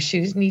 do my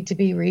shoes need to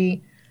be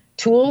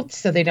retooled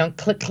so they don't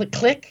click, click,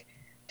 click?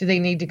 Do they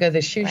need to go to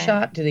the shoe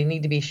shop? Do they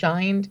need to be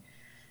shined?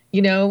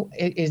 You know,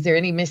 is there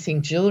any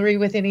missing jewelry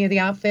with any of the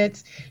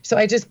outfits? So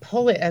I just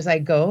pull it as I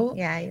go.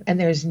 Yeah. And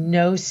there's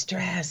no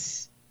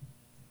stress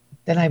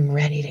that I'm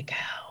ready to go.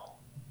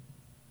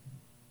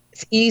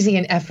 It's easy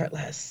and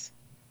effortless.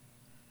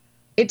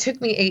 It took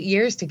me 8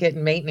 years to get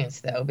in maintenance,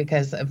 though,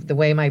 because of the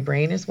way my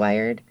brain is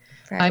wired.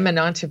 Right. I'm an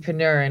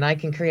entrepreneur, and I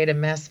can create a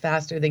mess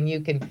faster than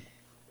you can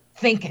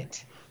think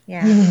it.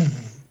 Yeah.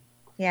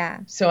 Yeah.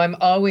 So I'm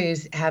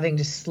always having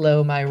to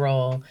slow my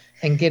roll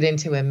and get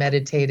into a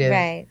meditative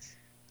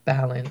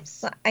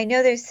balance. Well, I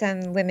know there's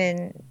some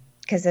women,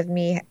 because of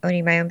me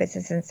owning my own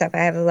business and stuff, I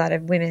have a lot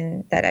of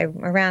women that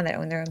I'm around that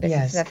own their own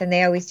business and stuff, and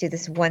they always do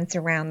this once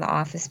around the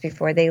office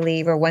before they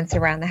leave, or once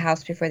around the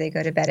house before they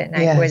go to bed at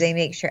night, where they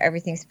make sure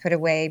everything's put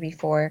away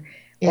before,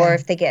 or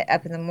if they get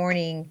up in the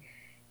morning,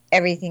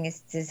 everything is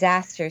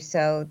disaster.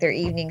 So their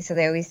evening, so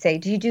they always say,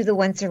 do you do the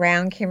once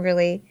around,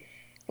 Kimberly?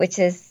 Which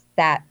is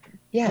that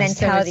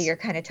mentality you're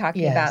kind of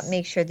talking about.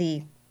 Make sure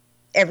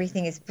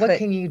everything is put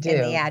in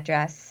the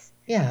address.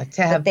 Yeah,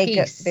 to have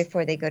peace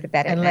before they go to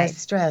bed at and night. less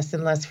stress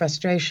and less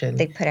frustration.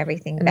 They put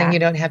everything and back. then you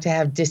don't have to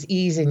have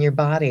dis-ease in your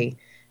body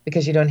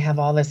because you don't have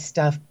all this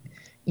stuff,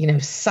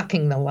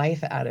 sucking the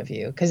life out of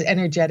you. Because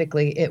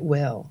energetically, it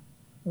will.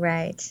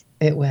 Right.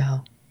 It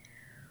will.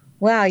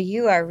 Wow,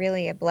 you are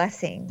really a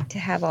blessing to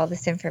have all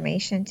this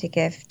information to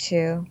give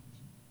to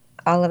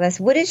all of us.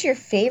 What is your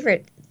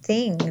favorite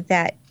thing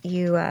that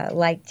you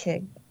like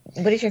to?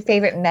 What is your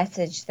favorite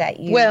message that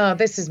you? Well,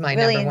 this is my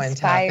really number one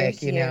topic.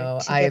 to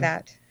give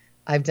out?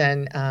 I've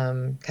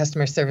done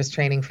customer service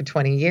training for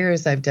 20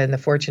 years. I've done The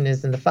Fortune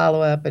is in the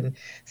Follow-Up and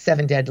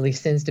 7 Deadly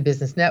Sins to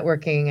Business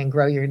Networking and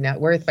Grow Your Net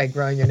Worth by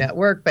Growing Your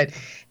Network. But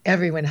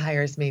everyone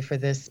hires me for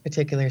this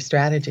particular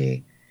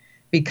strategy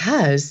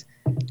because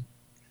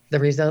the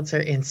results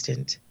are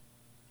instant.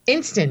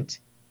 Instant.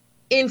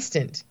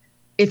 Instant.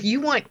 If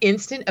you want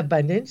instant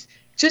abundance,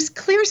 just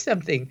clear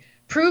something.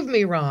 Prove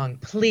me wrong,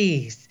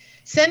 please.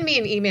 Send me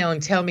an email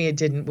and tell me it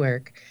didn't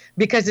work,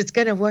 because it's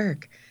going to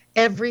work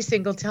every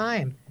single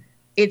time.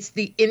 It's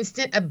the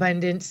instant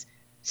abundance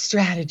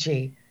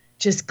strategy.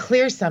 Just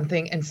clear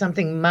something and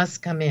something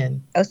must come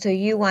in. Oh,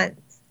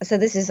 so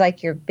this is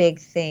like your big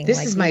thing. This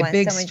like is you my want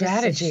big someone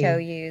strategy. Just to show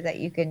you that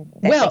you can.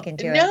 That Well, they can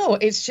do no,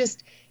 it. it's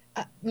just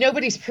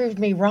nobody's proved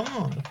me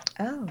wrong.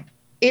 Oh.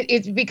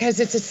 It's because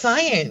it's a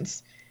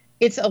science.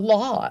 It's a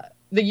law.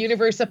 The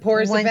universe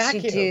abhors a vacuum.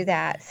 Once you do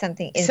that,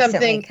 something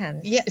instantly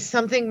comes. Yeah,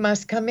 something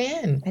must come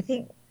in. I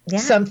think, yeah.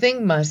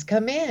 Something must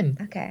come in.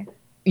 Okay.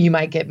 You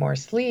might get more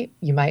sleep.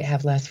 You might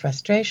have less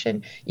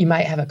frustration. You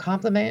might have a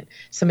compliment.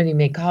 Somebody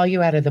may call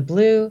you out of the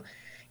blue.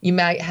 You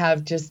might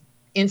have just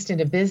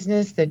instant a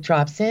business that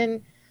drops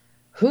in.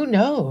 Who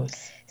knows?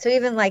 So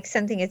even like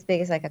something as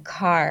big as like a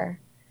car,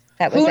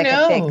 that was Who like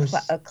knows?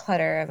 a big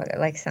clutter of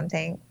like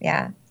something.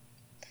 Yeah.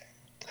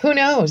 Who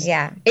knows?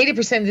 Yeah.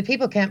 80% of the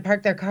people can't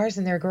park their cars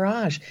in their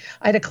garage.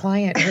 I had a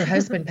client, her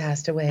husband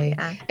passed away,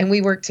 and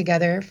we worked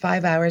together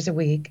 5 hours a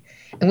week,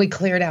 and we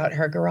cleared out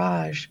her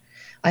garage.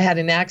 I had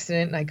an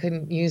accident, and I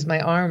couldn't use my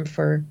arm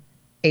for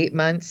 8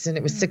 months, and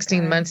it was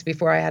 16 months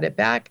before I had it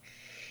back.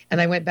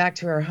 And I went back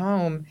to her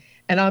home,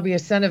 and I'll be a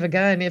son of a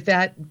gun if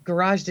that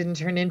garage didn't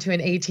turn into an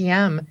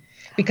ATM,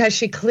 because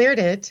she cleared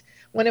it.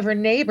 One of her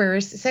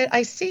neighbors said,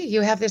 I see you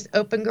have this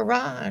open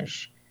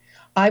garage.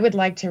 I would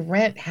like to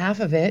rent half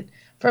of it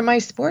for my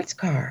sports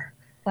car.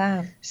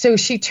 Wow. So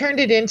she turned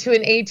it into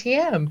an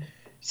ATM.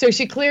 So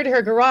she cleared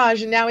her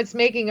garage, and now it's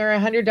making her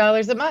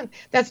 $100 a month.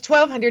 That's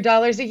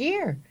 $1,200 a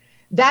year.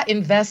 That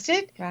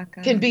invested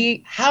can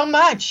be how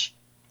much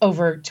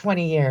over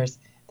 20 years?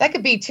 That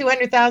could be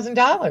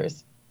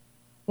 $200,000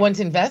 once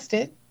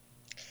invested.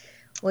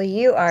 Well,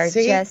 you are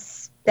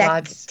just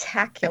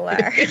spectacular.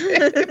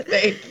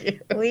 Thank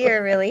you. We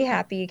are really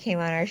happy you came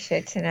on our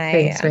show tonight.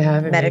 Thanks for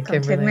having me, Medical to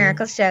Kimberly.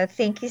 Miracle Show.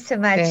 Thank you so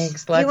much.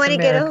 Thanks. Do you Lots want to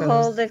of get a miracles.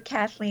 hold of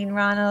Kathleen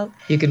Ronald?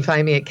 You can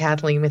find me at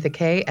Kathleen with a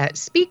K at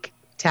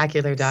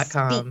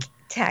speaktacular.com.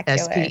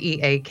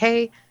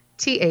 Speaktacular.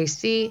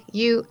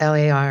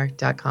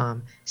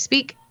 SpeakTacular.com.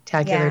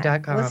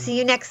 Speaktacular.com. We'll see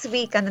you next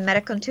week on the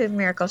Medical Intuitive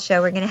Miracle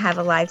Show. We're going to have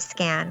a live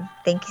scan.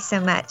 Thank you so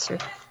much.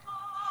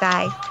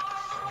 Bye.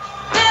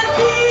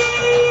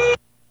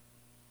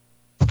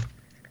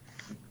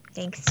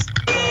 Thanks.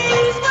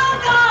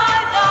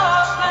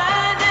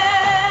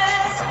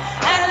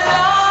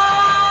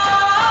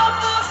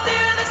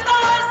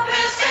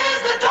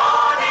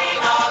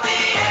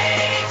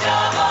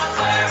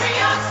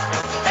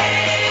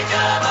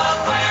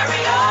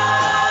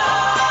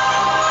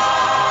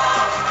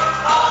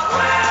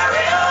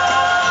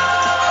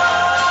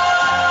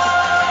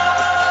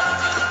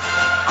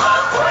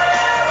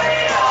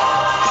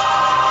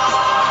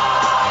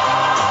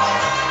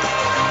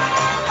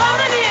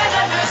 Harmony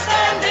and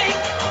understanding.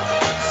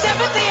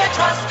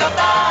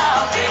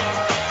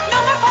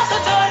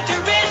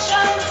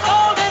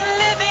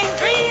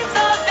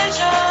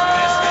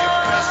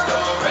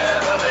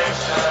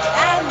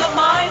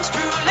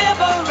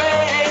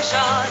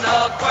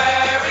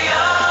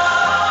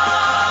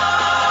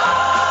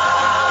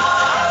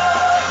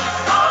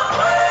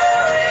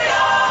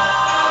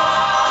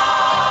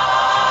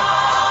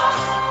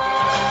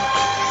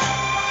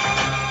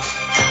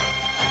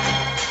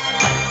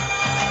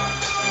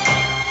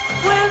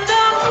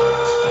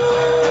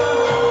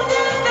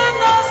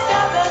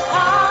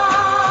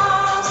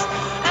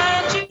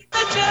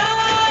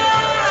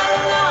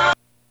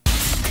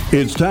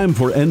 It's time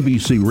for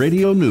NBC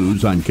Radio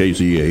News on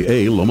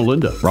KCAA Loma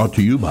Linda. Brought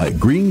to you by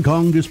Green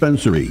Kong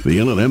Dispensary, the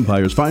Inland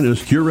Empire's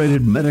finest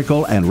curated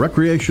medical and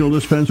recreational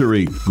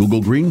dispensary.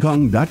 Google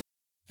greenkong.com.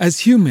 As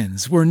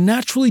humans, we're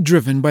naturally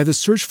driven by the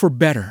search for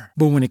better.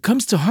 But when it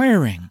comes to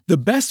hiring, the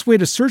best way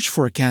to search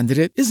for a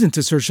candidate isn't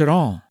to search at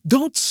all.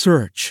 Don't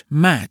search,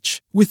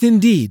 match with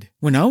Indeed.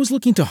 When I was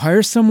looking to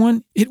hire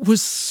someone, it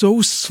was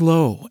so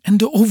slow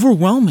and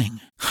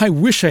overwhelming. I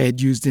wish I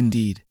had used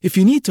Indeed. If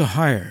you need to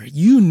hire,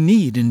 you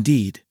need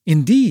Indeed.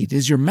 Indeed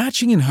is your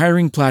matching and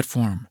hiring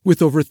platform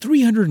with over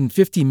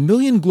 350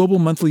 million global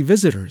monthly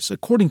visitors,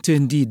 according to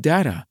Indeed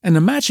data, and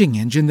a matching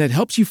engine that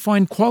helps you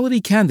find quality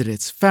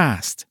candidates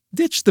fast.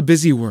 Ditch the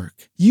busy work.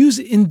 Use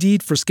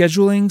Indeed for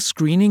scheduling,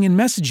 screening, and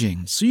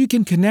messaging so you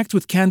can connect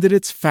with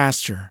candidates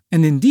faster.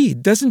 And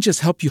Indeed doesn't just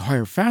help you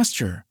hire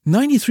faster.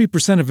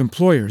 93% of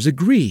employers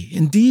agree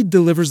Indeed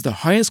delivers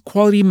the highest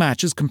quality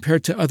matches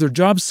compared to other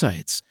job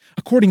sites,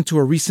 according to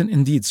a recent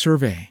Indeed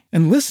survey.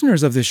 And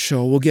listeners of this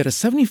show will get a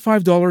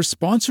 $75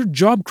 sponsored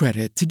job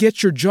credit to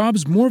get your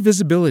jobs more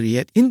visibility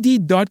at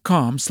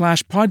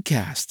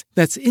Indeed.com/podcast.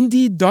 That's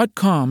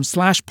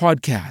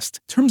Indeed.com/podcast.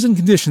 Terms and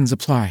conditions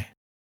apply.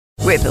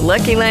 With the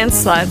Lucky Land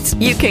Slots,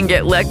 you can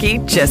get lucky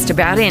just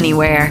about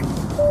anywhere.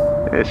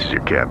 This is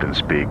your captain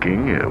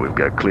speaking. We've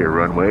got clear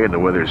runway and the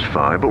weather's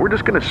fine, but we're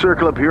just going to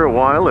circle up here a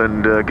while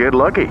and get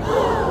lucky.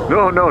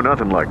 No,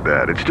 nothing like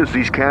that. It's just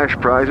these cash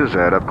prizes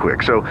add up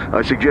quick. So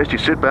I suggest you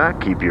sit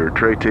back, keep your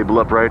tray table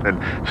upright, and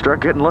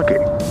start getting lucky.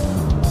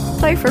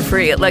 Play for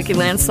free at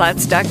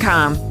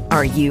LuckyLandSlots.com.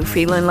 Are you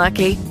feeling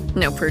lucky?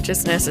 No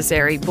purchase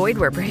necessary. Void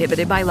where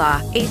prohibited by law.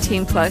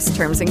 18+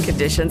 terms and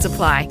conditions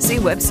apply. See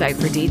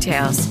website for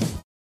details.